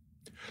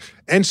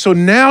 And so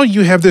now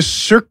you have this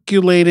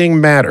circulating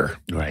matter.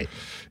 Right.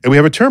 And we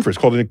have a term for it.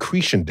 It's called an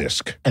accretion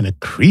disk. An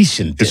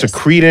accretion It's disk.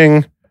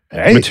 accreting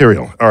Right.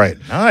 material. All right.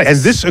 Nice. And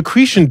this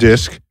accretion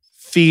disk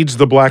feeds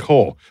the black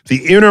hole.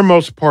 The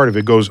innermost part of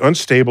it goes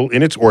unstable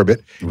in its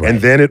orbit, Right.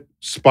 and then it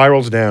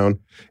spirals down,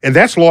 and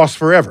that's lost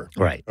forever.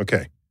 Right.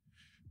 Okay.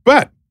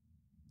 But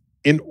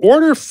in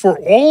order for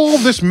all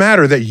this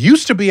matter that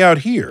used to be out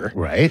here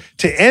Right.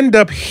 to end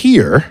up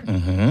here,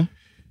 Mm-hmm.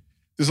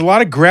 there's a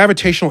lot of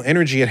gravitational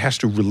energy it has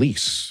to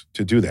release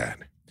to do that.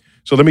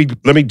 So let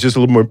me just a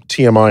little more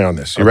TMI on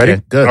this. You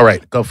ready? Good. All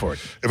right. Go for it.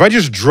 If I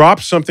just drop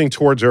something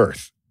towards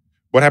Earth,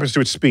 what happens to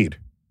its speed?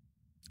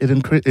 It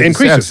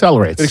increases.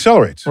 accelerates. It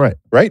accelerates. Right.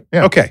 Right?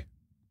 Yeah. Okay.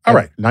 All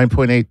right.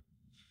 9.8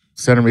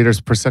 centimeters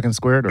per second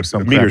squared or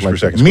something. Meters per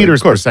second. Meters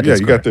Of course. per second Yeah,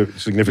 you squared. got the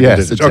significant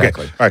Yes, digits.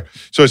 exactly. Okay. All right.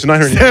 So it's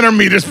 900.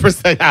 Centimeters per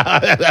second.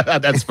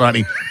 That's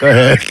funny. Go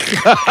ahead.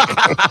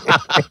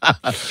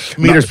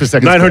 Meters per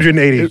second.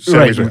 980 Right.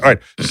 centimeters. All right.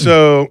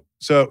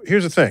 So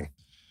here's the thing.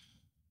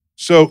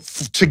 So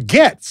to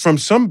get from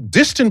some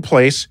distant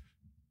place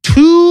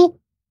to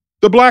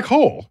the black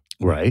hole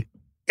Right.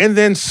 and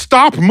then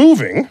stop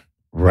moving,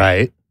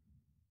 Right.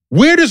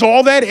 where does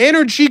all that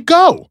energy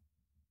go?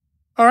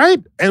 All right.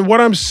 And what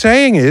I'm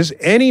saying is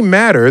any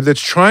matter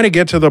that's trying to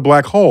get to the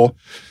black hole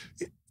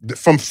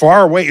from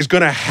far away is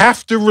going to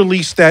have to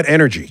release that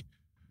energy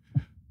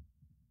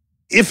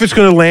if it's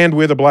going to land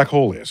where the black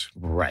hole is.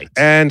 Right.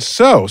 And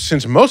so,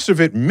 since most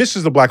of it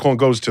misses the black hole and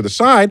goes to the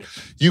side,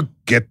 you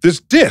get this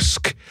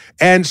disk.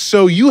 And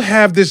so you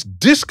have this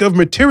disk of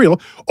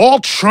material all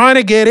trying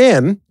to get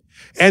in,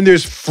 and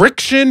there's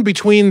friction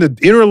between the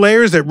inner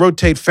layers that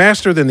rotate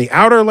faster than the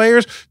outer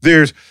layers.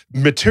 There's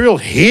material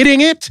hitting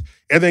it,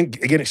 and then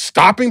again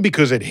stopping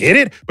because it hit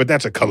it, but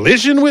that's a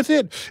collision with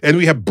it. And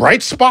we have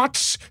bright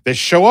spots that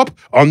show up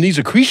on these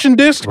accretion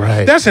disks.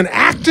 Right. That's an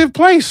active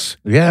place.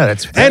 Yeah,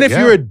 that's And if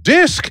you're a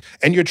disk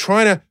and you're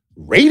trying to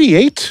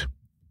radiate,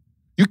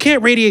 you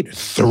can't radiate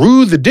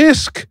through the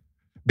disk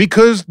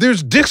because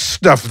there's disk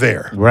stuff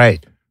there.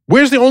 right.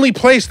 Where's the only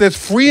place that's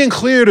free and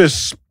clear to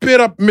spit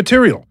up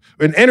material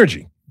and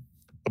energy?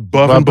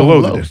 Above and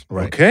below the disk.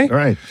 Right. Okay?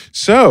 Right.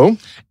 So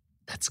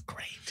That's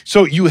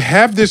great. you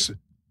have this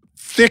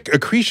thick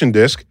accretion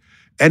disk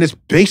and it's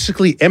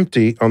basically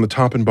empty on the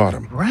top and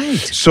bottom. Right.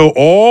 So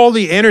all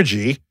the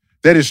energy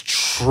that is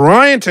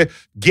trying to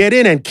get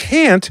in and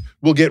can't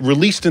will get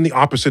released in the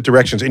opposite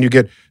directions. And you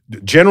get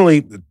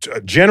generally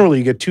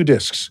you get two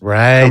disks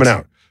Right. coming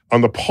out on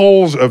the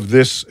poles of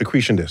this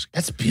accretion disk.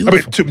 That's I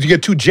beautiful. mean, you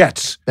get two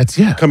jets That's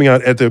coming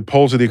out at the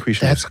poles of the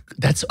accretion disk.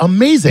 That's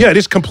amazing. Yeah, it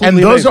is completely And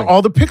those amazing. are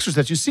all the pictures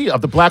that you see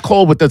of the black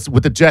hole with the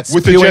jets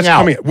With the spewing jets out.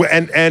 coming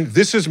out. And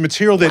this is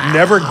material that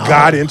never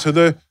got into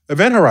the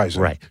event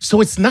horizon. Right.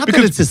 So it's not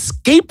Because- that it's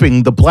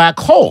escaping the black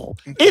hole.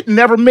 It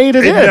never made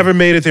it It in. never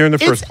made it there in the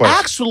first It's place.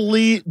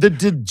 actually the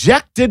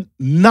dejected,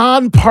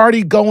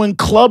 non-party going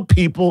club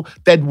people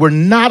that were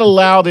not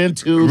allowed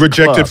into the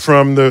Rejected club.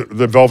 from the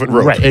velvet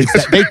rope. Right.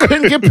 They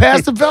couldn't get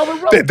past the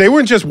velvet rope. They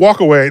wouldn't just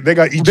walk away. They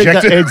got They got-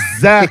 ejected.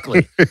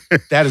 exactly.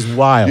 That is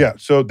wild. Yeah,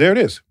 so there it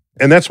is.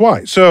 And that's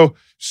why. So,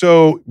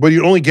 but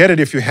you only get it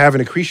if you have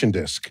an accretion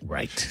disk.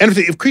 Right. And if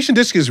the accretion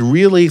disk is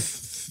really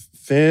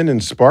thin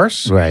and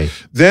sparse, Right.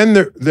 then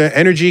the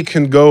energy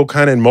can go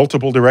kind of in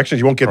multiple directions.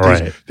 You won't get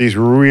these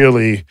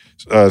really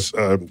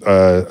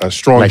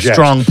strong Like jets.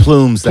 strong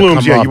plumes that come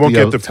yeah, off you won't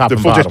get the top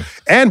and full bottom. jet.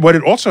 And what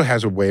it also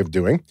has a way of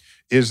doing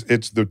is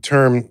the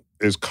term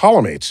is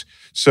collimates.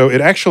 So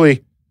it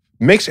actually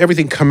makes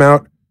everything come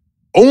out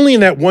only in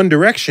that one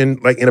direction,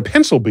 like in a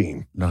pencil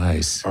beam.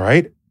 Nice. All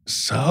right.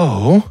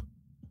 So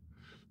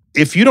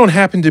if you don't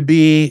happen to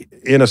be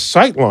in a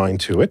sight line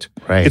to it,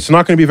 Right. it's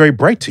not going to be very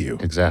bright to you.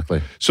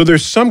 Exactly. So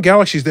there's some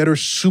galaxies that are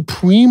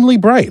supremely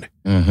bright.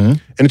 Mm-hmm.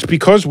 And it's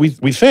because we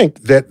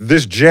think that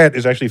this jet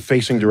is actually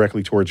facing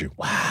directly towards you.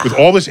 Wow. With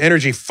all this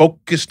energy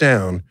focused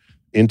down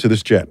into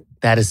this jet.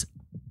 That is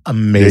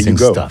amazing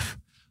There you go. stuff.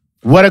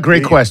 What a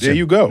great question. There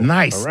you go.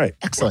 Nice. All right.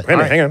 Excellent. Well,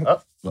 All right. hang on.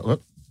 Oh,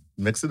 look,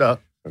 mix it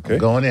up. Okay. I'm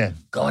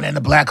going in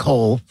the black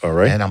hole. All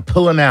right. And I'm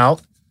pulling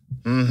out.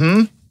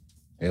 Mm-hmm.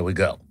 Here we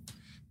go.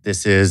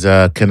 This is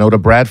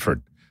Kenoda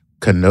Bradford.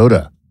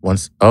 Kenoda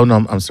once. Oh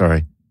no, I'm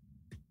sorry.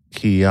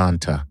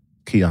 Keonta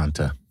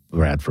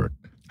Bradford.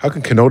 How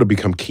can Kenoda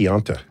become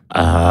Keonta?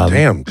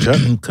 Damn, Jeff.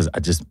 Because I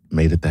just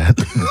made it that.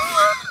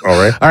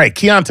 All right. All right,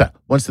 Keonta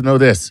wants to know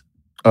this.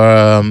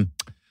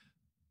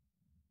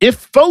 If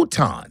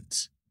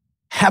photons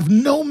have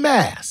no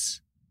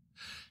mass,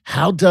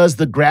 how does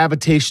the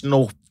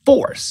gravitational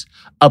force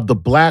of the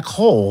black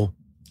hole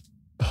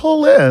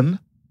pull in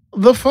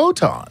the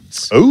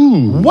photons?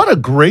 Oh. What a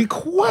great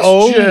question.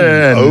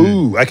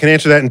 Oh, I can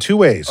answer that in two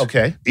ways.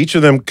 Okay. Each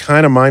of them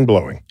kind of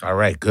mind-blowing. All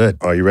right, good.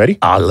 Are you ready?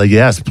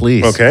 Yes,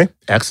 please. Okay.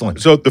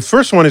 Excellent. So the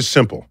first one is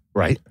simple.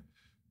 Right.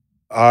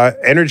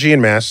 Energy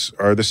and mass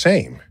are the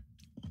same.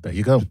 There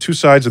you go. Two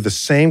sides of the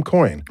same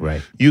coin.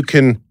 Right. You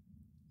can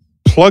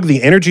plug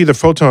the energy of the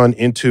photon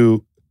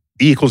into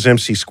E equals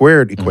mc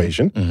squared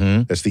equation.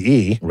 Mm-hmm. That's the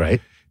E.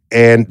 Right.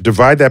 And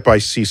divide that by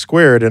c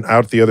squared, and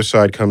out the other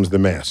side comes the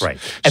mass. Right.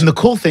 And the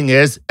cool thing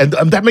is, and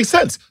that makes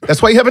sense.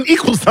 That's why you have an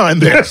equal sign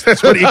there. Yes,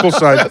 that's what equal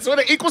sign. That's what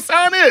an equal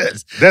sign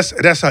is.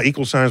 That's how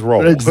equal signs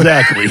roll.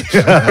 Exactly.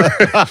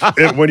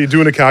 When you're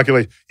doing a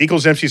calculation,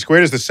 equals mc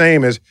squared is the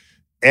same as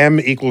m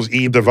equals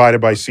e divided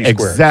by c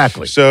squared.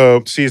 Exactly.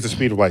 So c is the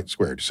speed of light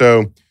squared.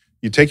 So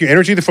you take your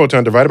energy of the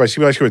photon divided by c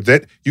by light squared.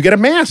 That you get a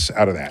mass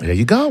out of that. There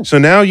you go. So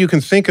now you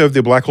can think of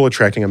the black hole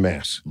attracting a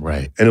mass,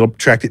 Right. and it'll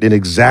attract it in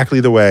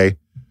exactly the way.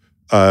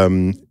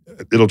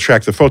 It'll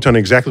attract the photon in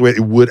exactly the way it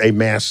would a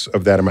mass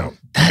of that amount.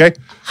 Okay.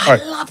 All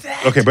right. I love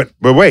that. Okay, but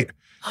wait,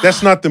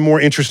 that's not the more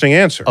interesting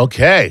answer.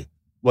 Okay.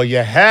 Well, you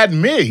had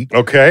me.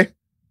 Okay.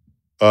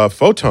 A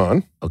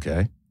photon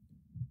Okay.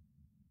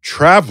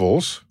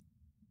 travels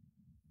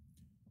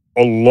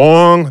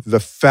along the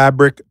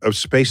fabric of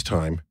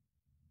space-time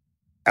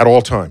at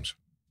all times.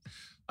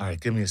 All right.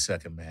 Give me a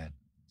second, man.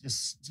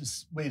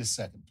 Just wait a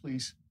second,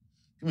 please.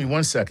 Give me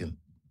 1 second.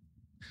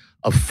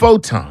 A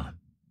photon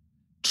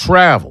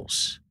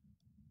travels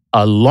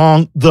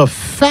along the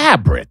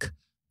fabric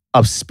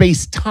of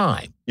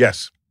space-time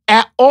Yes.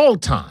 at all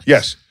times.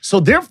 Yes. So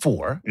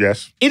therefore,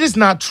 Yes. it is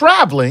not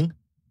traveling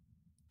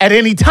at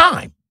any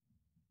time,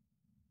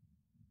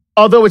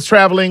 although it's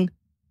traveling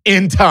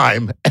in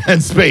time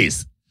and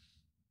space.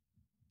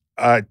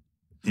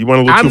 You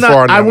went a little too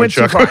far on that I one, went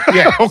too Chuck. far.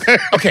 Yeah. Okay.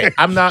 Okay.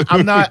 I'm not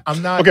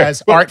Okay,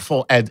 as well-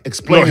 artful at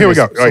explaining. No, here we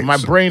this. go. So Right, my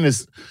so- brain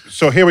is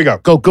So here we go.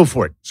 go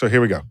for it. So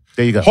here we go.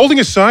 There you go. Holding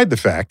aside the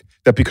fact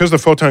that because the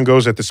photon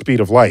goes at the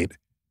speed of light,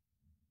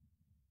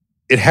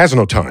 it has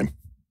no time.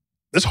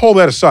 Let's hold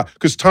that aside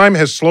because time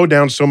has slowed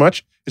down so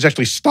much, it's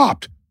actually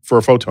stopped for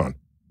a photon.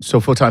 So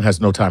photon has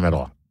no time at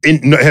all.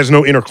 It has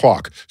no inner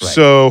clock. Right.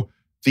 So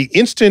the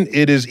instant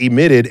it is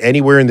emitted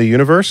anywhere in the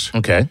universe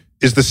Okay.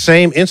 is the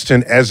same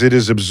instant as it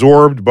is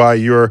absorbed by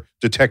your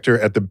detector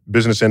at the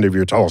business end of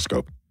your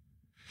telescope.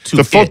 To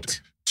The pho-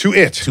 it. To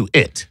it. To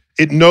it.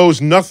 It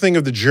knows nothing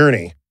of the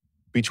journey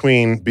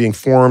between being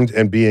formed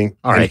and being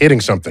All and right.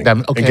 hitting something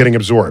Okay. and getting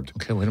absorbed.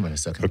 Okay. Wait a minute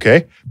a second.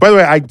 Okay. By the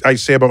way, I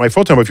say about my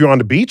photon, if you're on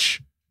the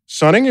beach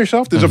sunning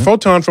yourself, there's a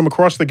photon from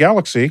across the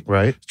galaxy,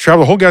 Right.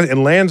 travel the whole galaxy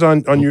and lands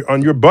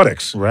on your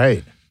buttocks.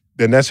 Right.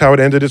 Then that's how it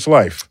ended its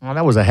life. Oh,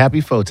 that was a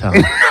happy photon.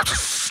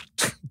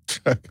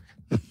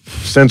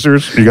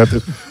 Sensors, you got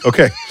this.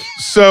 Okay.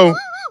 So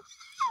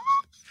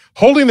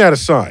holding that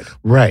aside,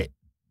 Right.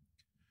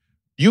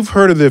 you've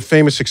heard of the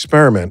famous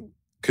experiment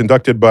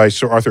conducted by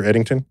Sir Arthur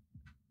Eddington?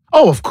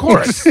 Oh, of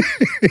course.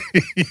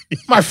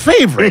 My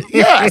favorite.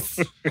 Yes.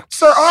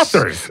 Sir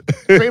Arthur's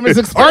famous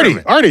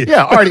experiment. Artie.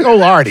 Yeah, Artie.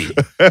 Oh, Artie.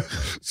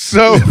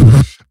 So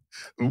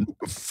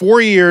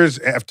 4 years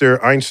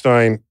after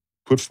Einstein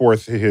put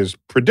forth his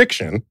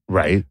prediction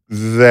Right.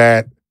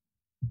 that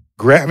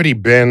gravity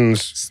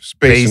bends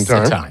space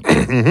and time.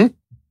 Mhm.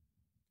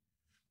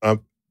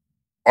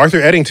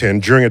 Arthur Eddington,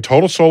 during a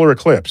total solar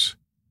eclipse,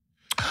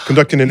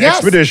 conducted an Yes,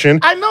 expedition.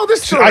 I know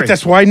this story.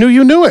 That's why I knew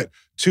you knew it.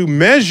 To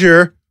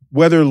measure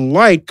whether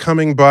light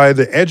coming by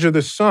the edge of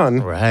the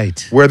sun,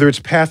 Right. whether its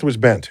path was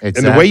bent. And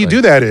the way you Exactly.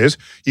 do that is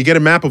you get a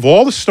map of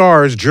all the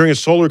stars during a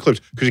solar eclipse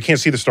because you can't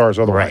see the stars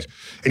otherwise. Right.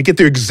 And get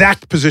their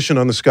exact position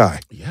on the sky.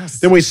 Yes.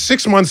 Then wait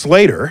 6 months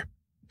later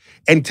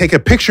and take a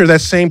picture of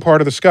that same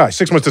part of the sky.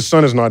 6 months the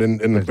sun is not in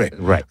the thing.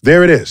 Right.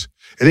 There it is.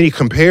 And then he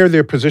compared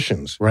their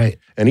positions. Right.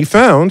 And he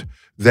found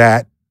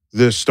that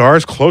the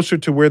stars closer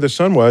to where the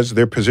sun was,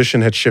 their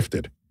position had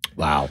shifted.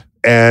 Wow.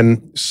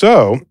 And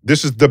so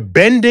this is the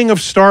bending of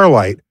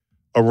starlight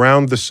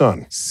around the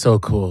sun. So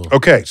cool.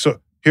 Okay, so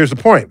here's the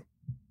point.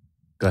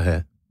 Go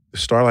ahead. The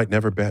starlight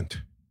never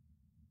bent.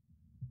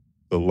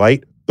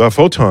 The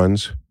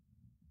photons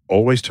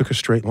always took a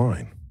straight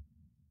line.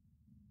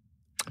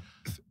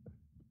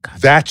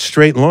 That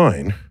straight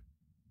line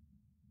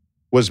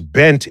was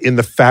bent in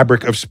the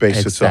fabric of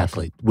space itself.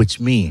 Exactly. Which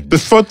means The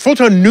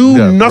photon knew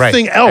Yeah,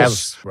 nothing right.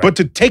 else Right. but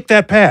to take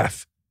that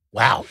path.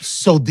 wow.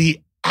 So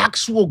the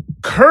actual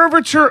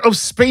curvature of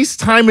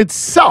space-time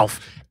itself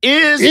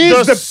is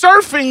the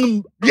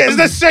surfing. Yes,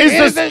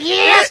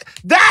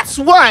 that's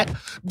what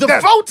the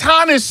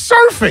photon is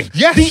surfing.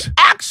 Yes. The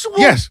actual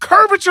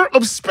curvature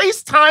of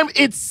space-time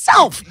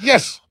itself.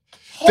 Yes.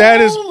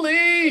 That is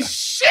Holy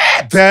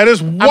shit. that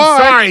is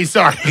why. I'm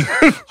sorry.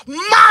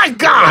 My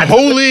God.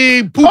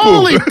 Holy poo-poo.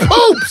 Holy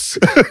poops.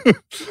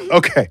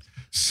 Okay.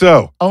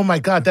 So Oh my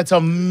God, that's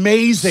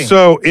amazing.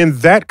 So in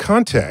that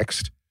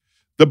context,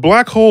 the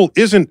black hole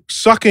isn't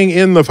sucking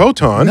in the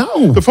photon.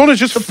 No. The photon is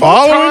just The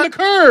following photon- the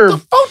curve. The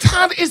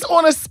photon is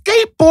on a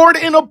skateboard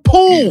in a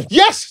pool.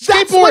 Yes,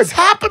 That's skateboard. what's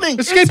happening.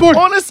 A skateboard. It's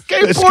on a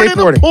skateboard in a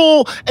skateboarding.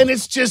 pool, and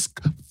it's just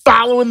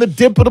following the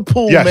dip of the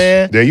pool, Yes,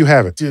 man. there you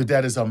have it. Dude,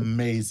 that is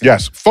amazing.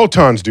 Yes,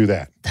 photons do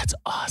that. That's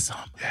awesome.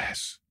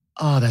 Yes.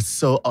 Oh, that's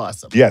so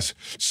awesome. Yes.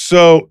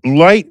 So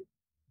light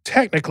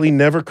technically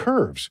never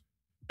curves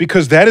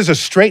because that is a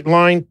straight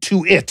line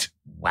to it.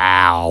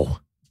 Wow.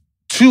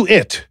 To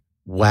it.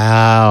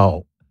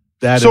 Wow.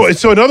 So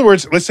in other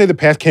words, let's say the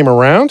path came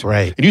around,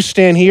 right. and you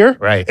stand here,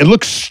 Right. and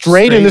look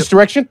straight in this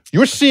direction,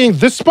 you're seeing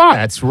this spot.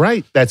 That's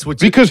right. That's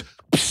what you Because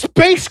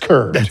space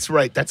curved. That's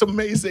right. That's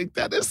amazing.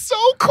 That is so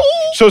cool.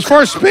 So as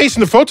far as space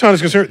and the photon is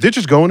concerned, they're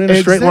just going in a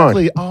straight line.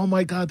 Exactly. Oh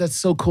my God, that's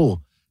so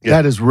cool. Yeah.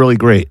 That is really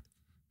great.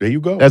 There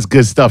you go. That's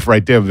good stuff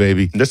right there,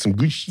 baby. That's some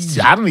good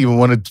shit. I don't even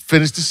want to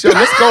finish the show.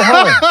 Let's go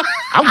home.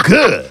 I'm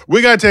good.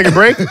 We got to take a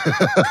break.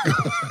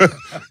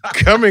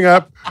 Coming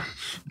up,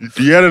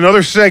 yet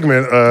another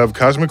segment of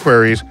Cosmic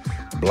Queries,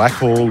 Black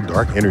Hole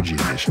Dark Energy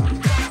Edition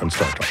on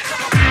Star Talk.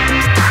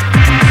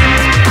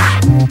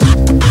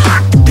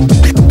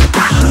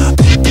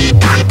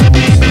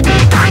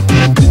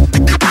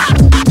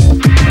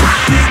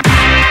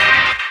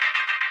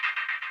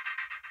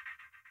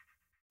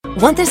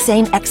 Want the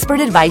same expert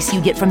advice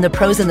you get from the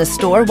pros in the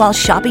store while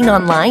shopping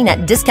online at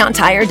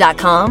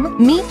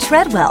DiscountTire.com? Meet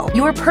Treadwell,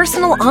 your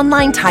personal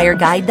online tire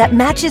guide that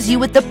matches you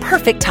with the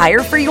perfect tire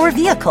for your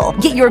vehicle.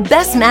 Get your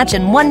best match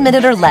in 1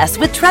 minute or less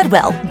with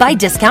Treadwell by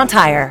Discount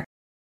Tire.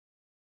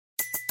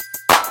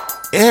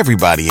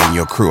 Everybody in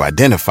your crew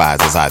identifies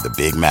as either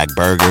Big Mac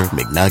Burger,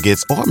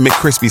 McNuggets, or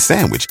McCrispy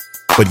Sandwich.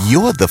 But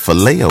you're the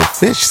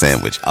Filet-O-Fish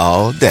Sandwich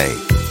all day.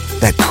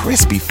 That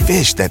crispy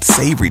fish, that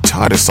savory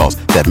tartar sauce,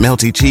 that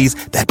melty cheese,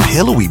 that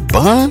pillowy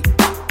bun.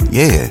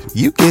 Yeah,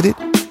 you get it.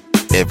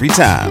 Every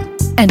time.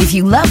 And if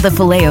you love the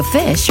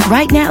Filet-O-Fish,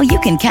 right now you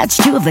can catch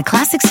two of the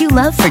classics you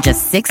love for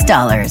just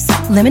 $6.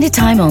 Limited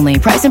time only.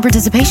 Price and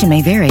participation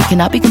may vary.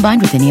 Cannot be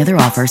combined with any other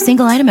offer.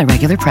 Single item at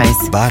regular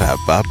price.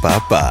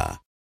 Ba-da-ba-ba-ba.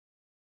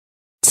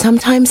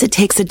 Sometimes it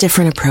takes a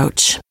different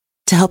approach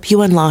to help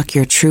you unlock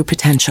your true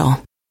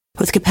potential.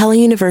 With Capella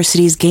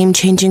University's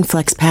game-changing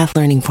FlexPath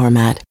learning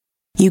format,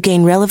 you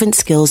gain relevant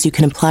skills you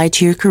can apply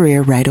to your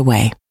career right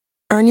away.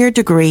 Earn your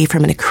degree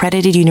from an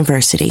accredited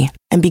university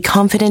and be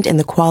confident in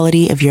the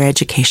quality of your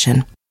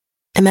education.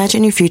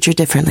 Imagine your future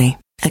differently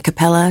at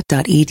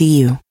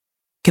capella.edu.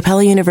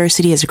 Capella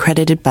University is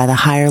accredited by the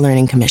Higher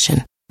Learning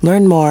Commission.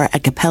 Learn more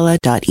at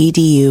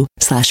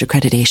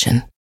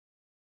capella.edu/accreditation.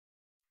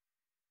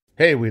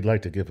 Hey, we'd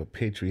like to give a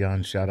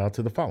Patreon shout out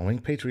to the following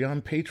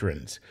Patreon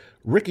patrons: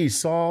 Ricky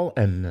Saul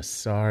and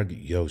Nasarg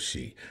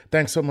Yoshi.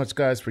 Thanks so much,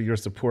 guys, for your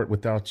support.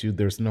 Without you,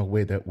 there's no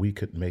way that we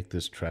could make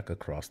this trek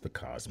across the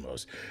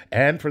cosmos.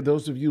 And for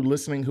those of you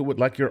listening who would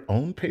like your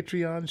own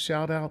Patreon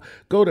shout out,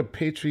 go to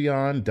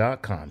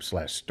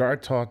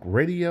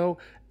patreon.com/StarTalkRadio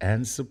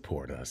and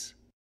support us.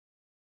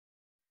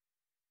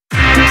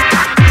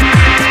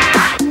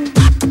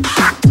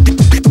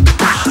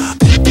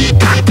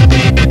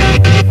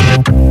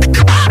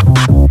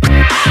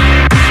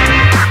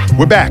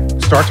 We're back.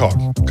 Star Talk,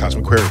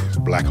 Cosmic Queries,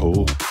 Black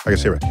Holes. I can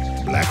say it right.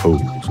 Black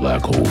Holes.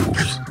 Black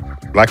holes.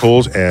 Black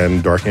holes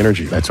and dark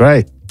energy. That's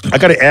right. I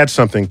got to add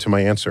something to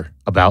my answer.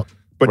 About.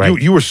 But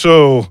right. you were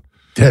so...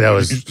 Yeah, that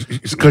was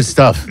good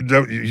stuff.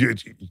 Can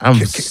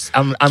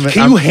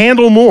you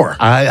handle more?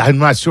 I'm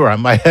not sure.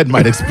 My head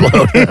might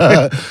explode.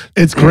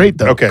 It's great,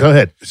 though. Okay. Go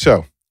ahead.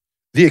 So,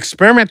 the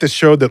experiment that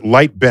showed that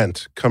light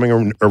bent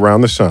coming around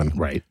the sun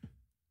Right.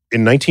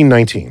 in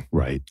 1919,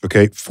 Right.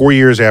 okay, 4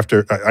 years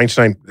after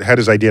Einstein had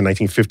his idea in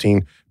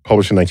 1915,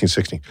 published in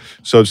 1916.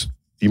 So,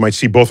 you might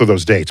see both of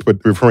those dates, but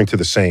referring to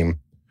the same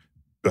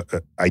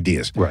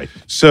ideas. Right.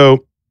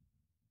 So,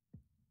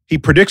 he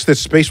predicts that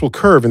space will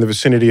curve in the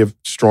vicinity of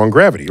strong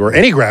gravity, or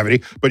any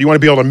gravity, but you want to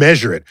be able to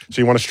measure it.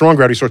 So you want a strong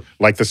gravity source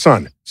like the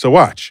sun. So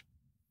watch.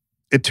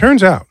 It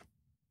turns out,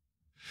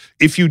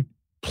 if you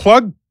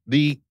plug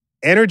the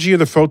energy of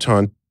the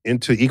photon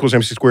into equals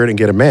mc squared and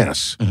get a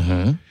mass,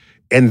 Mm-hmm.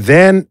 and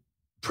then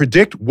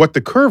predict what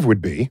the curve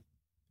would be,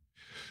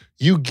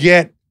 you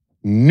get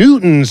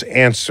Newton's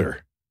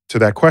answer to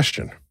that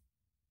question.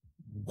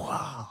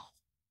 Wow.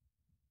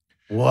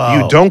 Wow.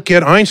 You don't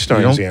get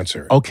Einstein's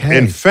answer. Okay.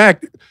 In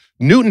fact,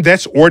 Newton,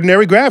 that's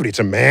ordinary gravity. It's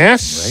a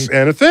mass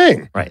and a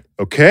thing. Right.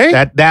 Okay?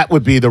 That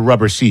would be the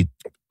rubber sheet.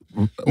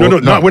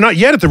 No, we're not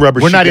yet at the rubber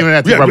sheet. We're not even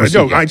at the rubber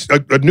sheet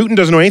yet. Newton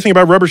doesn't know anything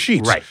about rubber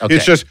sheets. Right, okay.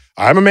 It's just,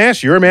 I'm a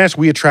mass, you're a mass,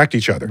 we attract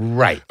each other.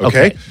 Right.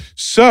 Okay?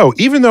 So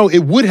even though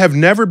it would have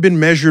never been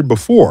measured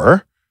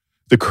before,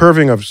 the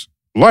curving of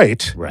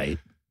light, Right.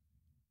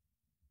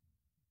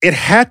 it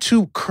had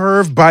to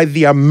curve by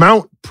the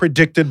amount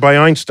predicted by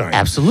Einstein.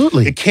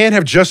 Absolutely. It can't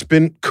have just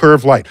been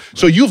curved light.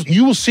 So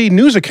you will see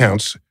news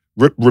accounts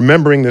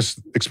remembering this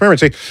experiment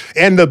say,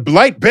 and the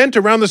light bent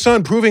around the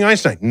sun, proving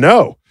Einstein.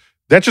 No,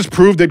 that just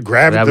proved that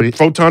gravity. The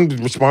photon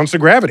responds to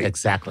gravity.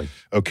 Exactly.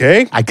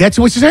 Okay? I get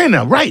you what you're saying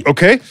now. Right.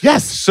 Okay?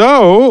 Yes.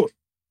 So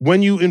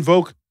when you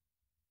invoke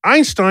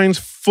Einstein's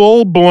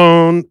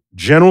full-blown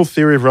general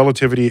theory of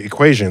relativity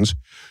equations,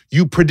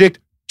 you predict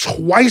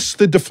twice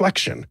the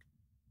deflection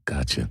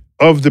Gotcha.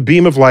 of the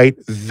beam of light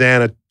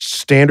than a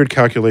standard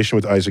calculation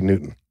with Isaac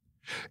Newton.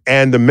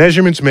 And the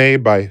measurements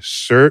made by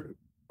Sir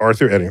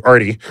Arthur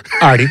Arty,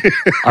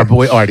 our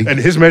boy Arty, and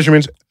his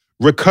measurements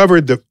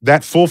recovered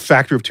that full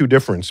factor of 2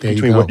 difference There you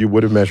between go. what you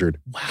would have measured.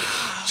 Wow.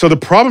 So the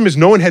problem is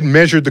no one had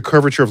measured the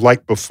curvature of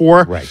light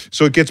before. Right.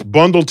 So it gets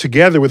bundled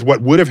together with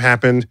what would have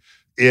happened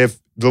if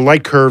the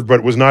light curved, but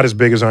it was not as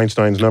big as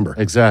Einstein's number.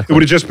 Exactly. It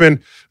would have just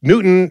been,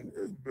 Newton,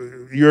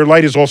 your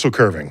light is also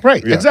curving.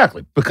 Right. Yeah.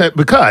 Exactly.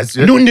 Because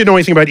Newton didn't know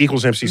anything about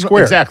equals mc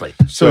squared. Exactly.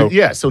 So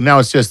now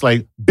it's just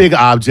like big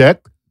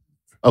object,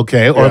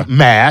 okay, or Yeah.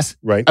 mass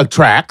Right.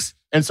 attracts.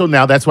 And so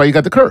now that's why you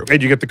got the curve.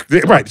 And you get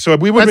the right. So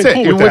we would have That's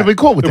been it. cool with It that. would have been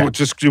cool with It that.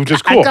 was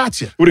just cool. I got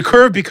you. It would have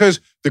curved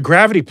because the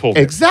gravity pulled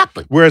it.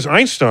 Exactly. Whereas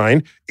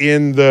Einstein,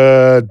 in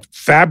the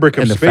fabric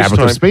of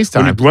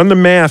space-time, when you run the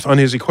math on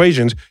his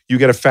equations, you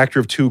get a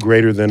factor of 2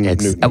 greater than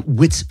Newton.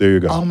 There you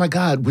go. Oh my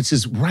God, which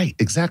is right.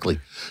 Exactly.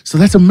 So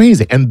that's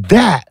amazing. And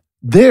that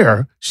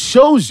there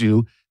shows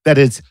you that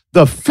it's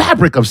the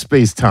fabric of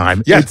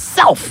space-time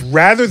itself.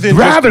 Rather than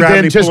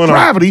just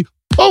gravity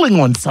pulling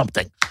on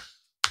something.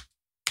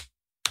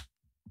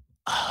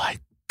 Oh my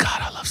God,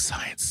 I love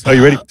science. Are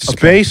you ready?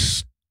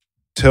 Space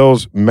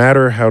tells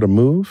matter how to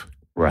move.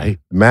 Right.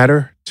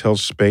 Matter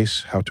tells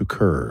space how to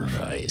curve.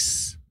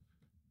 Nice.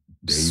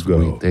 There you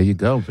go. There you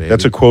go, baby.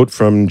 That's a quote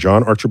from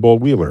John Archibald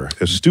Wheeler,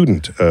 a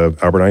student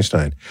of Albert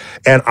Einstein.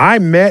 And I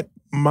met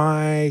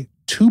my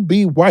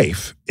to-be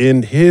wife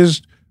in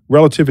his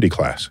relativity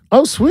class.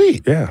 Oh,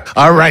 sweet. Yeah.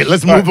 All right,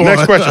 let's move on.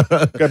 Next question.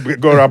 Got to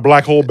go to our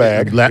black hole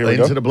bag.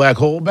 Into the black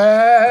hole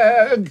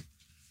bag.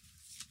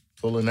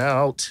 Pulling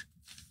out.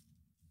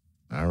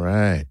 All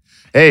right.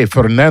 Hey,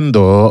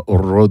 Fernando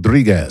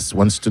Rodriguez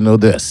wants to know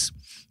this.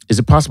 Is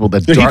it possible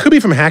that He could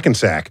be from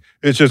Hackensack.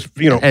 It's just,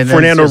 And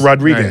Fernando it's just,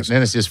 Rodriguez. Right,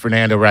 then it's just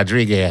Fernando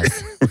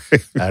Rodriguez.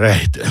 All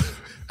right.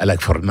 I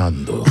like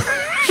Fernando.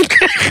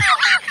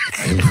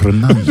 I'm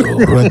Fernando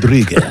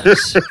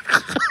Rodriguez.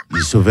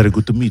 It's so very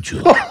good to meet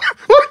you.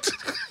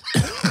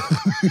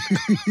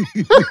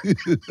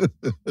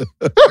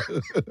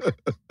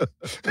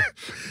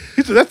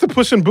 That's the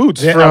Puss in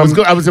Boots. Yeah,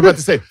 from, I was about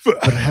to say,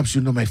 perhaps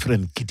you know my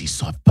friend Kitty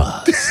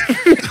Softbuzz.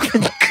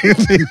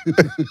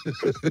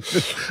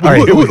 All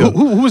right, here we go.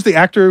 Who was the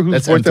actor?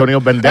 That's Antonio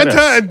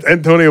Banderas.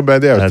 Antonio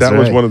Banderas. That's That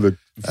was right. one of the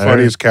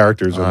funniest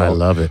characters in I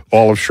love it.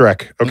 all of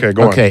Shrek. Okay,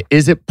 go on. Okay,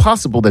 is it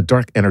possible that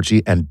dark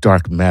energy and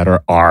dark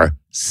matter are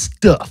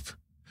stuff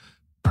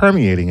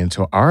permeating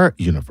into our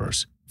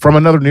universe from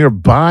another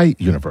nearby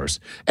universe,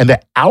 and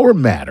that our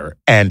matter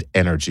and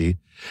energy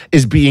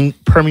is being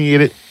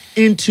permeated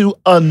into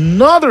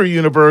another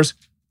universe?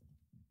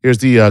 Here's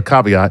the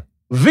caveat: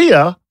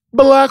 via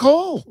black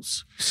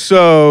holes.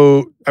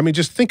 So, I mean,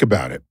 just think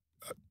about it.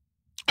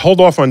 Hold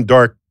off on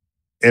dark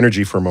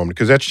energy for a moment,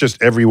 because that's just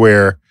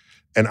everywhere,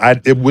 and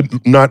it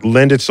would not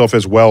lend itself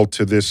as well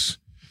to this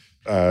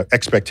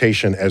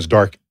expectation as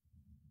dark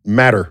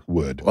matter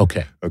would.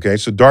 Okay. Okay,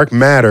 so dark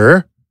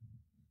matter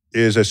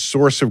is a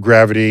source of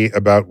gravity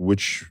about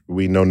which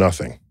we know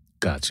nothing.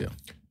 Gotcha.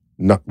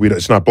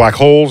 It's not black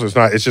holes.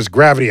 It's just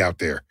gravity out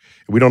there.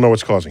 We don't know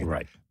what's causing it.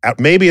 Right.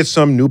 Maybe it's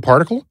some new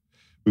particle.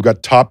 We've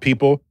got top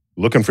people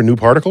looking for new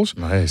particles.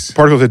 Nice.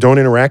 Particles that don't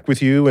interact with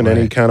you in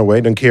any kind of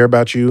way, don't care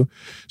about you.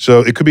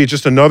 So it could be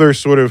just another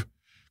sort of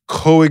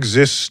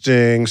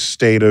coexisting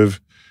state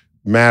of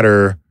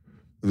matter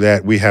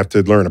that we have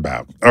to learn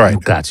about. All right.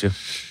 Gotcha.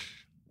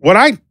 What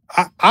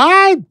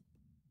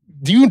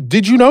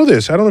did you know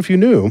this? I don't know if you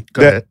knew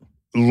Go that ahead.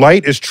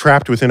 light is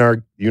trapped within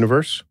our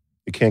universe.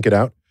 It can't get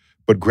out,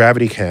 but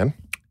gravity can.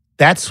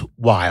 That's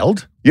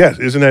wild. Yes,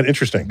 isn't that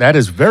interesting? That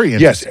is very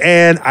Yes, interesting.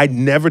 and I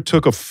never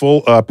took a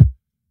full up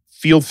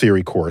field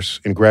theory course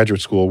in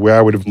graduate school where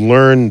I would have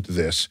learned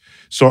this.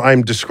 So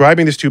I'm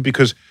describing this to you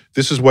because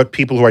this is what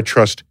people who I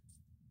trust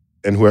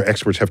and who are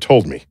experts have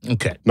told me.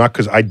 Okay. Not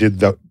because I did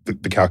the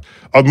calc.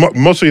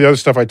 Mostly the other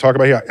stuff I talk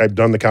about here, I've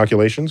done the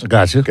calculations.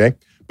 Gotcha. Okay.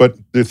 But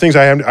the things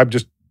I haven't, I'm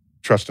just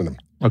trusting them.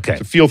 Okay.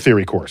 It's a field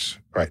theory course.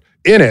 Right.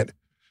 In it,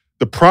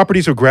 the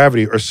properties of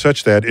gravity are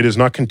such that it is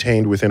not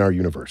contained within our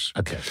universe.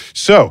 Okay.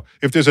 So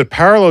if there's a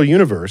parallel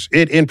universe,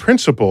 it in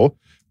principle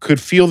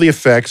could feel the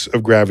effects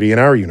of gravity in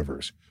our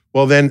universe.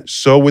 Well, then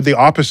so would the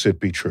opposite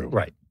be true.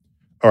 Right.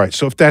 All right.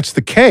 So if that's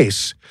the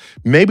case,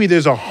 maybe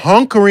there's a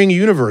hunkering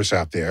universe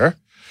out there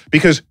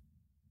because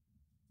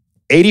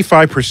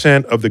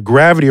 85% of the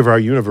gravity of our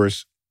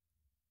universe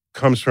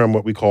comes from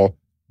what we call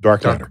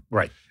dark matter.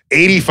 Right.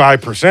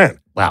 85%.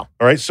 Wow.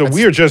 All right. So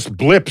we are just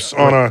blips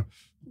on a,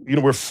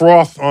 we're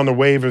froth on the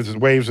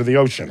waves of the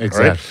ocean.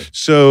 Exactly. All right?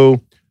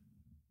 So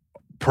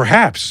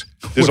perhaps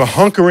there's a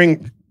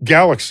hunkering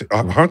galaxy,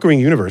 a hunkering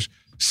universe,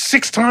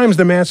 6 times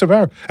the mass of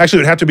our. Actually,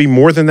 it would have to be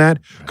more than that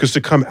because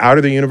to come out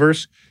of the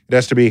universe, it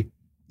has to be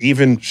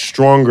even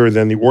stronger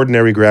than the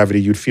ordinary gravity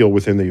you'd feel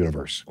within the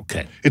universe.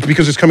 Okay. It's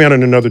because it's coming out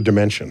in another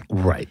dimension.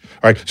 Right.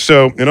 All right.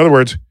 So, in other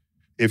words,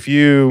 if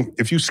you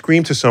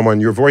scream to someone,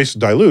 your voice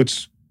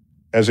dilutes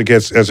as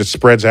it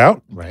spreads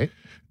out. Right.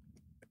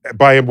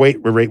 By a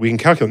rate we can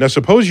calculate. Now,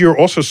 suppose you're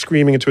also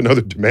screaming into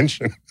another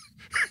dimension.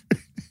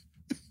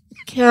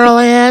 Carol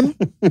Ann.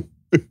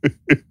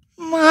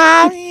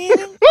 Mommy.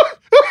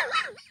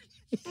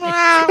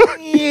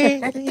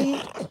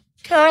 Mommy.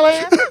 Carol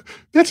Ann.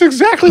 That's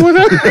exactly what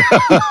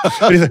that.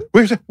 And he's like,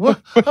 where's that?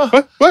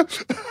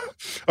 What?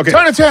 Okay.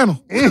 Turn the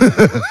channel.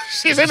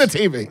 She's in the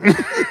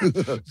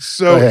TV.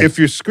 So if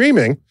you're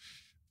screaming,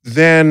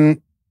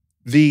 then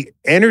the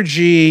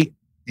energy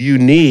you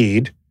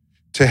need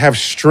to have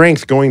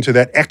strength going to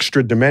that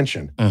extra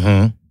dimension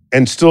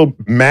and still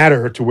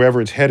matter to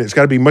wherever it's headed, it's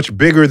got to be much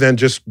bigger than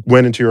just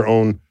went into your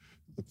own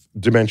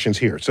dimensions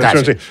here. So that's what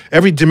I'm saying.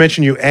 Every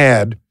dimension you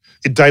add,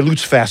 it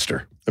dilutes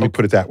faster. Let me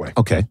put it that way.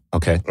 Okay.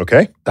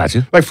 Okay?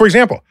 Gotcha. Like, for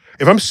example,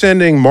 if I'm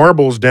sending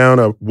marbles down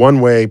a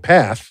one-way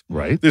path,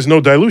 Right. there's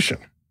no dilution.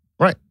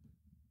 Right.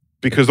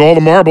 Because all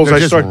the marbles They're I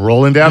just start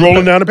rolling down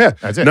the path.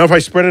 That's it. Now, if I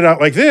spread it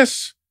out like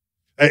this,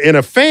 in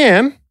a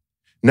fan,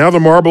 now the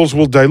marbles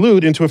will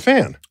dilute into a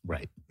fan.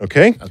 Right.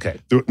 Okay? Okay.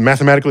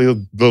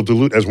 Mathematically, they'll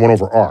dilute as 1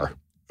 over R.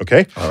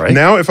 Okay? All right.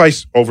 Now, if I,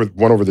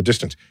 1 over the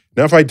distance.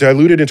 Now, if I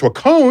dilute it into a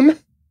cone,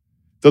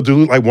 they'll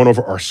dilute like 1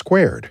 over R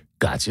squared.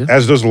 Gotcha.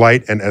 As does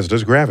light and as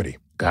does gravity.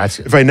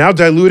 Gotcha. If I now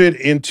dilute it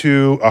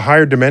into a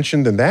higher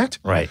dimension than that,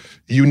 Right.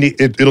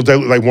 It'll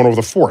dilute like 1 over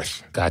the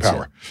 4th Gotcha.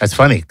 power. That's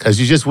funny because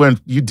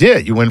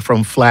you went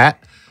from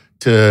flat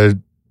to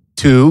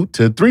 2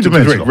 to 3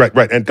 dimensional.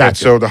 Right. And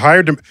Gotcha. so the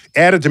higher,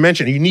 add a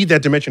dimension, you need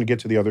that dimension to get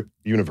to the other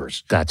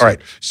universe. Gotcha. All right.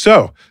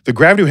 So the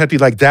gravity would have to be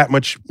like that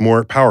much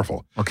more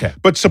powerful. Okay.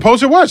 But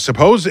suppose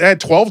it had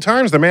 12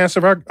 times the mass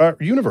of our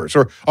universe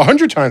or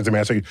 100 times the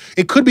mass.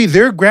 It could be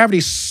their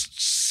gravity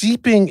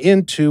seeping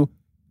into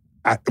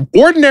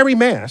ordinary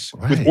mass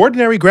with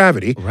ordinary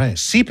gravity,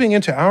 seeping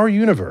into our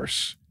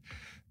universe.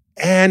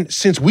 And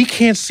since we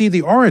can't see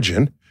the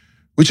origin,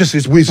 which is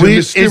a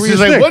mysterious it's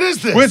thing. like, what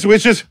is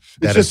this?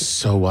 That is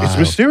so wild. It's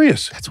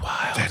mysterious. That's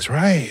wild. That's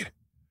right.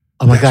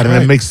 Oh my That's God, and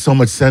right. it makes so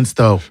much sense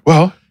though.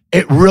 Well,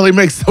 it really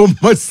makes so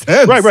much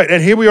sense. Right.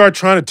 And here we are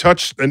trying to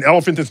touch an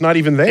elephant that's not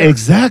even there.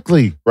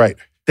 Exactly. Right.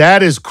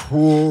 That is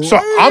cool. So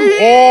I'm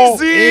all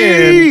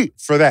in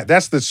for that.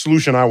 That's the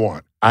solution I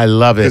want. I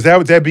love it.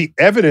 Because that'd be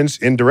evidence,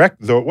 indirect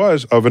though it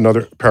was, of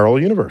another parallel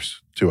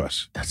universe to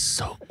us. That's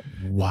so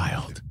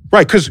wild.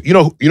 Right, because you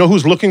know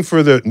who's looking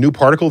for the new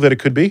particle that it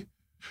could be?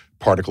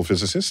 Particle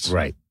physicists.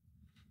 Right.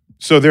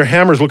 So their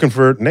hammer's looking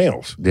for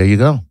nails. There you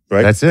go.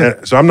 Right. That's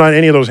it. So I'm not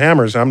any of those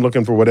hammers. I'm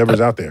looking for whatever's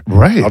out there.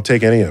 Right. I'll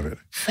take any of it.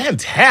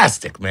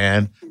 Fantastic,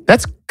 man.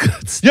 That's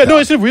good stuff. Yeah, no,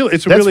 it's a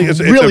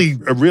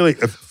really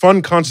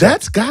fun concept.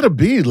 That's got to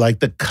be like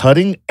the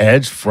cutting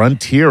edge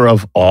frontier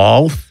of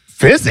all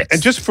physics.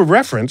 And just for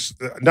reference,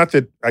 not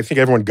that I think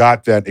everyone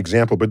got that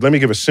example, but let me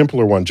give a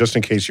simpler one just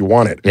in case you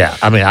want it. Yeah,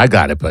 I mean, I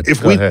got it, but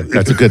if go ahead.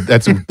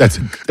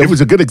 It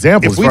was a good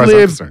example. If we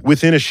live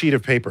within a sheet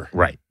of paper,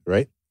 right,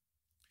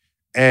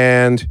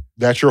 and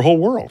that's your whole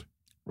world,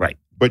 right,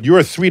 but you're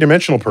a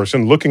 3-dimensional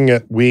person looking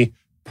at we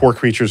poor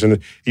creatures, and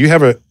you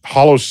have a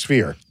hollow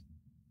sphere,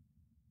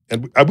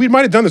 and we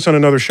might have done this on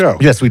another show.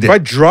 Yes, we did. If I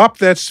drop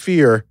that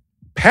sphere,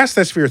 pass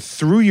that sphere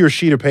through your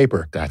sheet of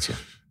paper, gotcha.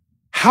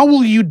 How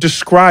will you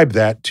describe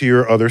that to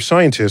your other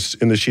scientists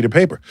in the sheet of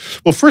paper?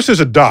 Well, first there's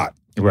a dot.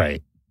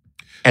 Right.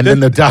 And then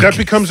the dot. That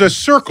becomes a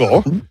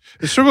circle.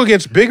 The circle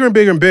gets bigger and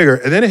bigger and bigger,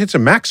 and then it hits a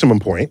maximum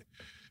point.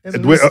 And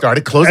then it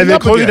started closing and then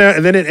up closes again. down,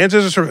 and then it ends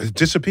as a circle. It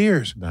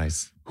disappears.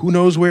 Nice. Who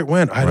knows where it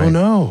went? I don't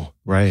know.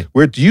 Right.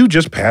 Where you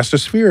just passed a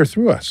sphere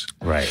through us.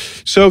 Right.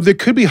 So there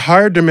could be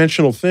higher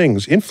dimensional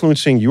things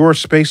influencing your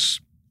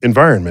space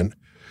environment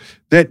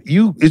that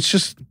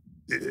it's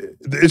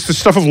the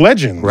stuff of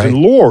legends and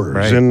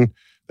lores and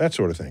that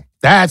sort of thing.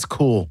 That's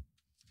cool.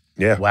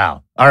 Yeah.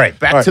 Wow. All right,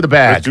 back All right, to the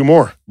bag. Let's do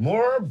more.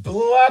 More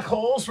black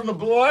holes from the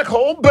black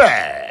hole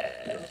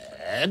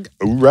bag.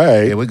 All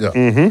right. Here we go.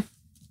 Mm-hmm.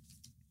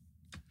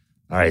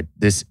 All right,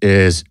 this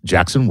is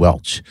Jackson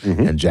Welch.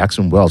 Mm-hmm. And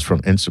Jackson Welch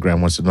from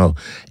Instagram wants to know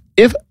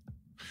if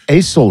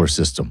a solar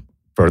system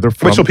further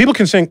from... Wait, so people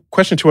can send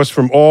questions to us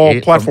from all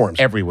platforms?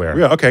 From everywhere.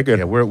 Yeah, okay, good.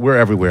 Yeah, we're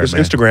everywhere, There's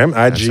man. Instagram,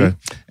 That's IG. right.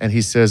 And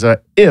he says,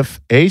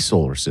 if a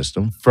solar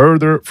system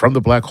further from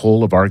the black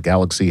hole of our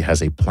galaxy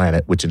has a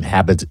planet which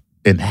inhabits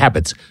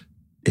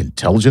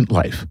intelligent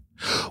life,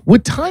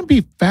 would time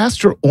be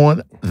faster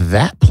on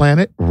that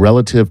planet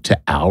relative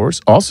to ours?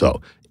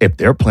 Also, if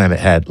their planet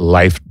had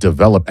life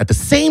develop at the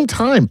same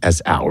time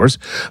as ours,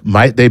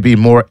 might they be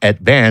more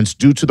advanced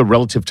due to the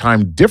relative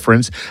time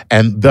difference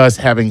and thus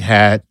having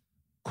had,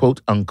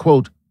 quote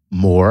unquote,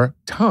 more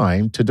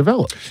time to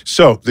develop?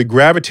 So the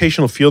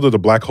gravitational field of the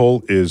black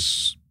hole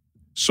is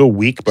so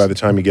weak by the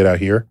time you get out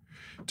here,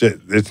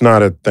 it's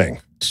not a thing.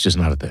 It's just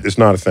not a thing. It's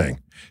not a thing.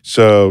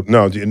 So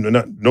no,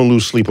 don't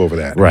lose sleep over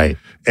that. Right.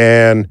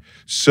 And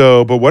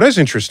so, but what is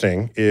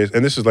interesting is,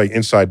 and this is like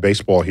inside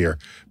baseball here,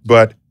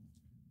 but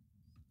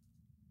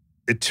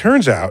it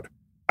turns out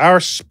our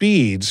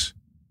speeds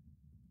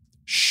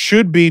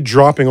should be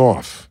dropping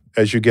off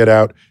as you get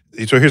out.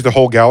 So here's the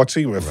whole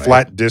galaxy, a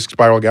flat disk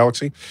spiral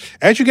galaxy.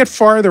 As you get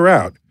farther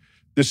out,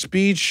 the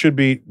speeds should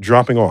be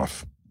dropping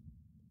off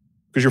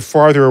because you're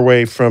farther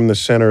away from the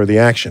center of the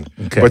action.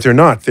 Okay. But they're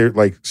not. They're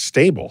like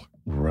stable.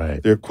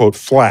 Right. They're, quote,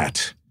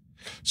 flat.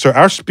 So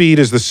our speed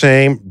is the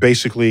same,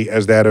 basically,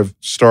 as that of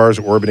stars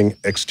orbiting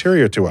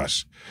exterior to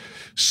us.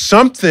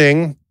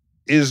 Something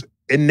is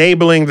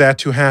enabling that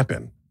to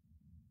happen.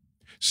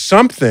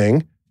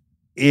 Something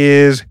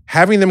is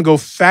having them go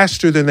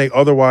faster than they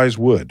otherwise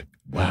would.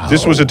 Wow.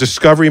 This was a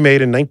discovery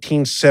made in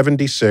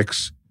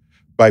 1976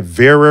 by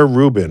Vera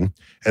Rubin,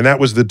 and that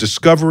was the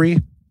discovery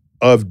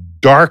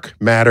of dark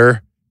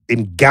matter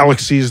in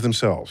galaxies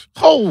themselves.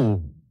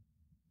 Oh.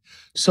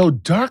 So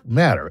dark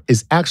matter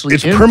is actually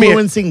It's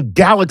influencing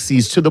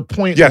galaxies to the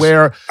point Yes,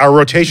 where our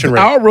rotation rate.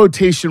 our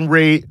rotation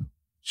rate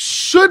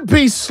should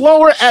be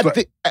slower at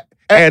the...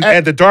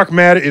 And the dark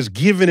matter is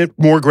giving it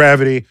more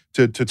gravity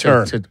to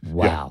turn.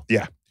 Wow.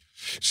 Yeah.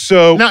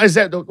 So Now, is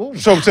that...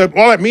 So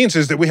all that means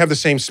is that we have the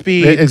same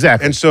speed.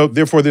 Exactly. And so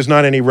therefore there's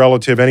not any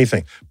relative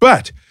anything.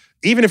 But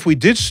even if we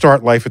did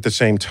start life at the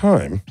same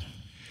time,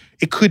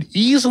 it could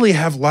easily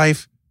have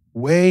life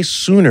way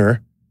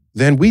sooner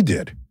than we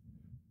did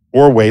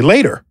or way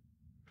later.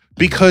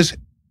 Because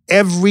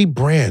every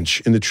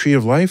branch in the tree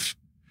of life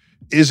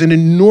is an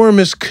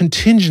enormous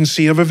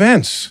contingency of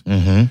events.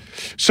 Mm-hmm.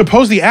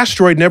 Suppose the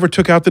asteroid never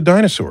took out the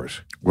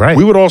dinosaurs. Right.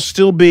 We would all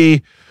still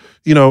be,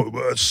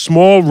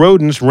 small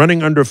rodents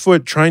running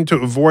underfoot trying to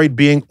avoid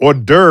being hors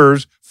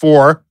d'oeuvres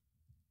for...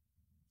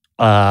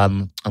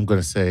 I'm going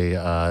to say...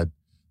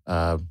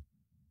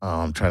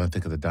 I'm trying to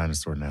think of the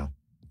dinosaur now.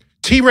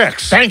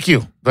 T-Rex. Thank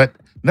you. But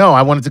no,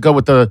 I wanted to go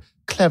with the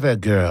clever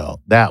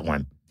girl. That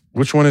one.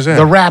 Which one is that?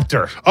 The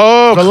raptor.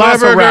 Oh,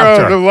 clever girl.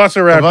 Velociraptor. The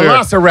Velociraptor.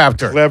 The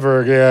Velociraptor.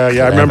 Clever,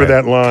 yeah. I remember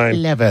that line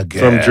Clever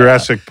girl. from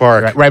Jurassic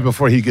Park. Right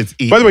before he gets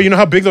eaten. By the way, you know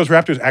how big those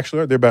raptors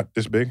actually are? They're about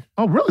this big.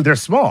 Oh, really? They're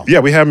small. Yeah,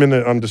 we have them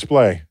on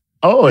display.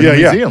 Oh, in the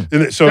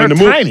museum. So They're in the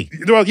tiny.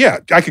 Well, yeah,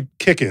 I could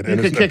kick it. You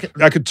could kick it.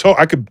 I could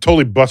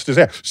totally bust his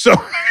ass. So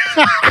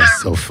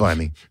That's so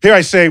funny. here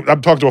I say I'm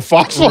talking to a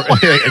fossil.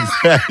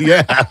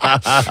 Yeah.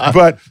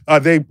 But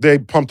they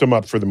pumped him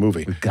up for the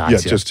movie. Gotcha. Yeah,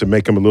 just to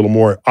make him a little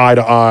more eye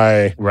to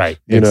eye. Right.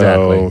 You know,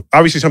 Exactly.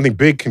 obviously something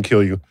big can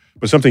kill you,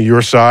 but something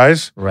your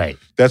size, Right.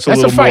 that's a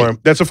That's a little fight. more.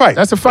 That's a fight.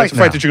 That's a fight. That's a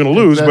fight now. that you're going to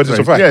lose, but That's it's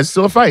a right. fight. Yeah, it's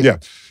still a fight. Yeah.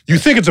 You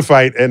think it's a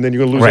fight, and then you're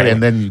going to lose Right, anyway.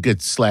 and then you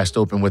get slashed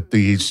open with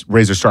the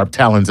razor sharp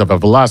talons of a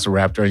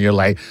velociraptor, and you're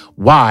like,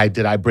 why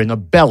did I bring a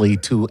belly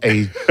to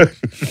a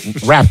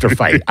raptor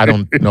fight? I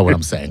don't know what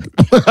I'm saying.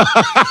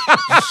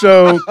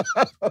 So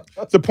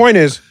the point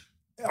is,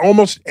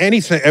 almost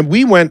anything, and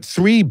we went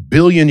 3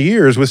 billion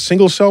years with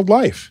single-celled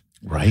life.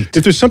 Right.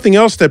 If there's something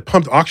else that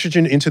pumped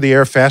oxygen into the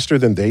air faster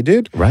than they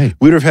did, Right.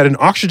 we would have had an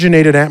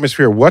oxygenated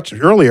atmosphere much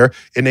earlier,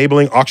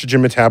 enabling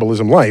oxygen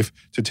metabolism life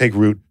to take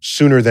root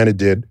sooner than it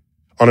did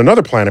on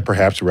another planet,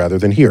 perhaps, rather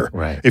than here.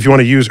 Right. If you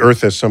want to use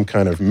Earth as some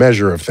kind of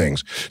measure of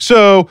things.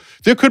 So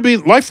there could be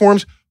life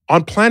forms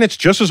on planets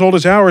just as old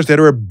as ours that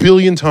are 1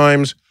 billion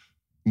times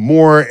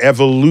more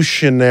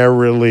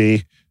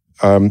evolutionarily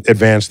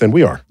advanced than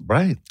we are.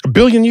 Right. 1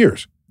 billion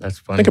years. That's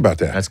funny. Think about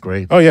that. That's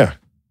great. Oh, yeah.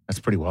 That's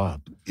pretty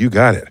wild. You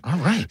got it. All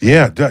right.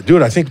 Yeah,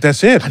 dude, I think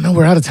that's it. I know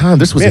we're out of time.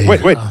 This was Man,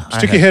 a- wait. I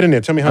Stick had- your head in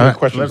there. Tell me how many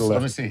questions are Let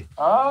me left. see.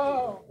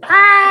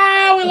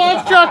 We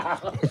lost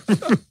Chuck.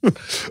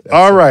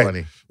 All so right.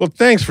 funny. Well,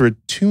 thanks for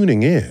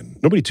tuning in.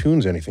 Nobody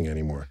tunes anything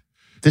anymore.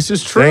 This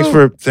is true.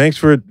 Thanks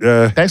for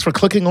Thanks for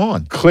clicking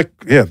on.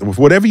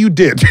 whatever you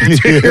did to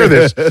hear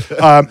this.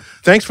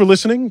 Thanks for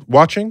listening,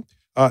 watching.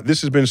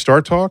 This has been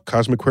Star Talk,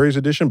 Cosmic Queries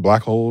Edition,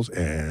 Black Holes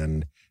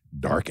and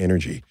Dark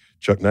Energy.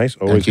 Chuck Nice,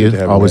 always Thank you. good to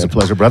have you. Always a man.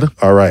 pleasure, brother.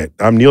 All right.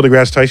 I'm Neil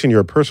deGrasse Tyson,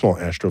 your personal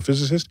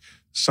astrophysicist,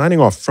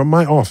 signing off from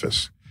my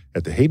office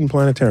at the Hayden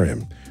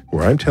Planetarium,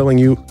 where I'm telling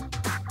you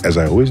as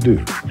I always do,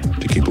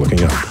 to keep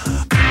looking up.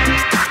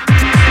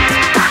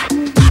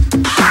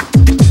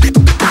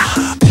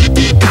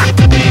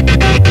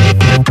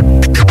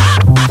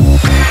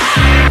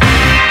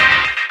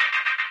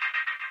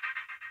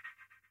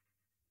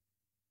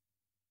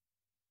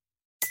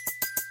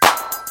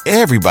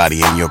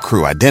 Everybody in your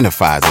crew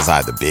identifies as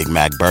either Big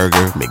Mac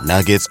Burger,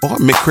 McNuggets, or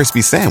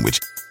McCrispy Sandwich.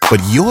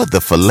 But you're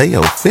the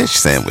Filet-O-Fish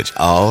Sandwich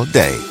all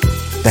day.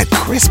 That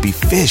crispy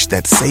fish,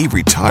 that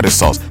savory tartar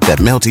sauce, that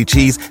melty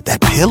cheese,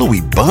 that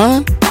pillowy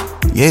bun.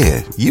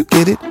 Yeah, you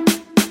get it.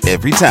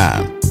 Every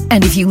time.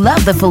 And if you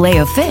love the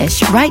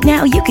Filet-O-Fish, right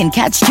now you can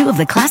catch 2 of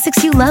the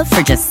classics you love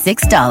for just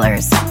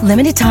 $6.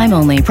 Limited time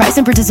only. Price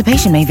and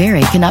participation may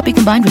vary. Cannot be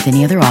combined with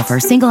any other offer.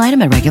 Single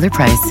item at regular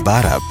price.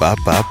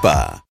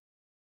 Ba-da-ba-ba-ba.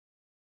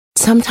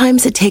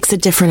 Sometimes it takes a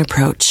different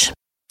approach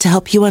to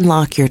help you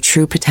unlock your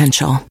true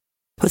potential.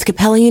 With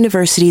Capella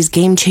University's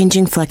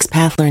game-changing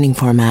FlexPath learning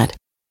format,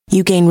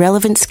 you gain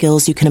relevant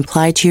skills you can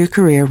apply to your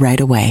career right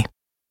away.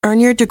 Earn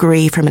your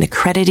degree from an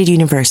accredited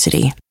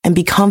university and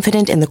be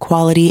confident in the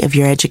quality of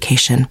your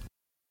education.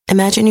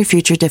 Imagine your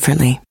future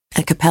differently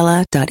at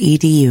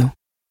capella.edu.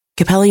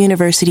 Capella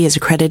University is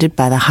accredited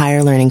by the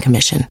Higher Learning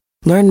Commission.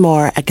 Learn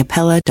more at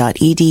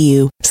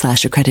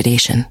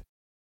capella.edu/accreditation.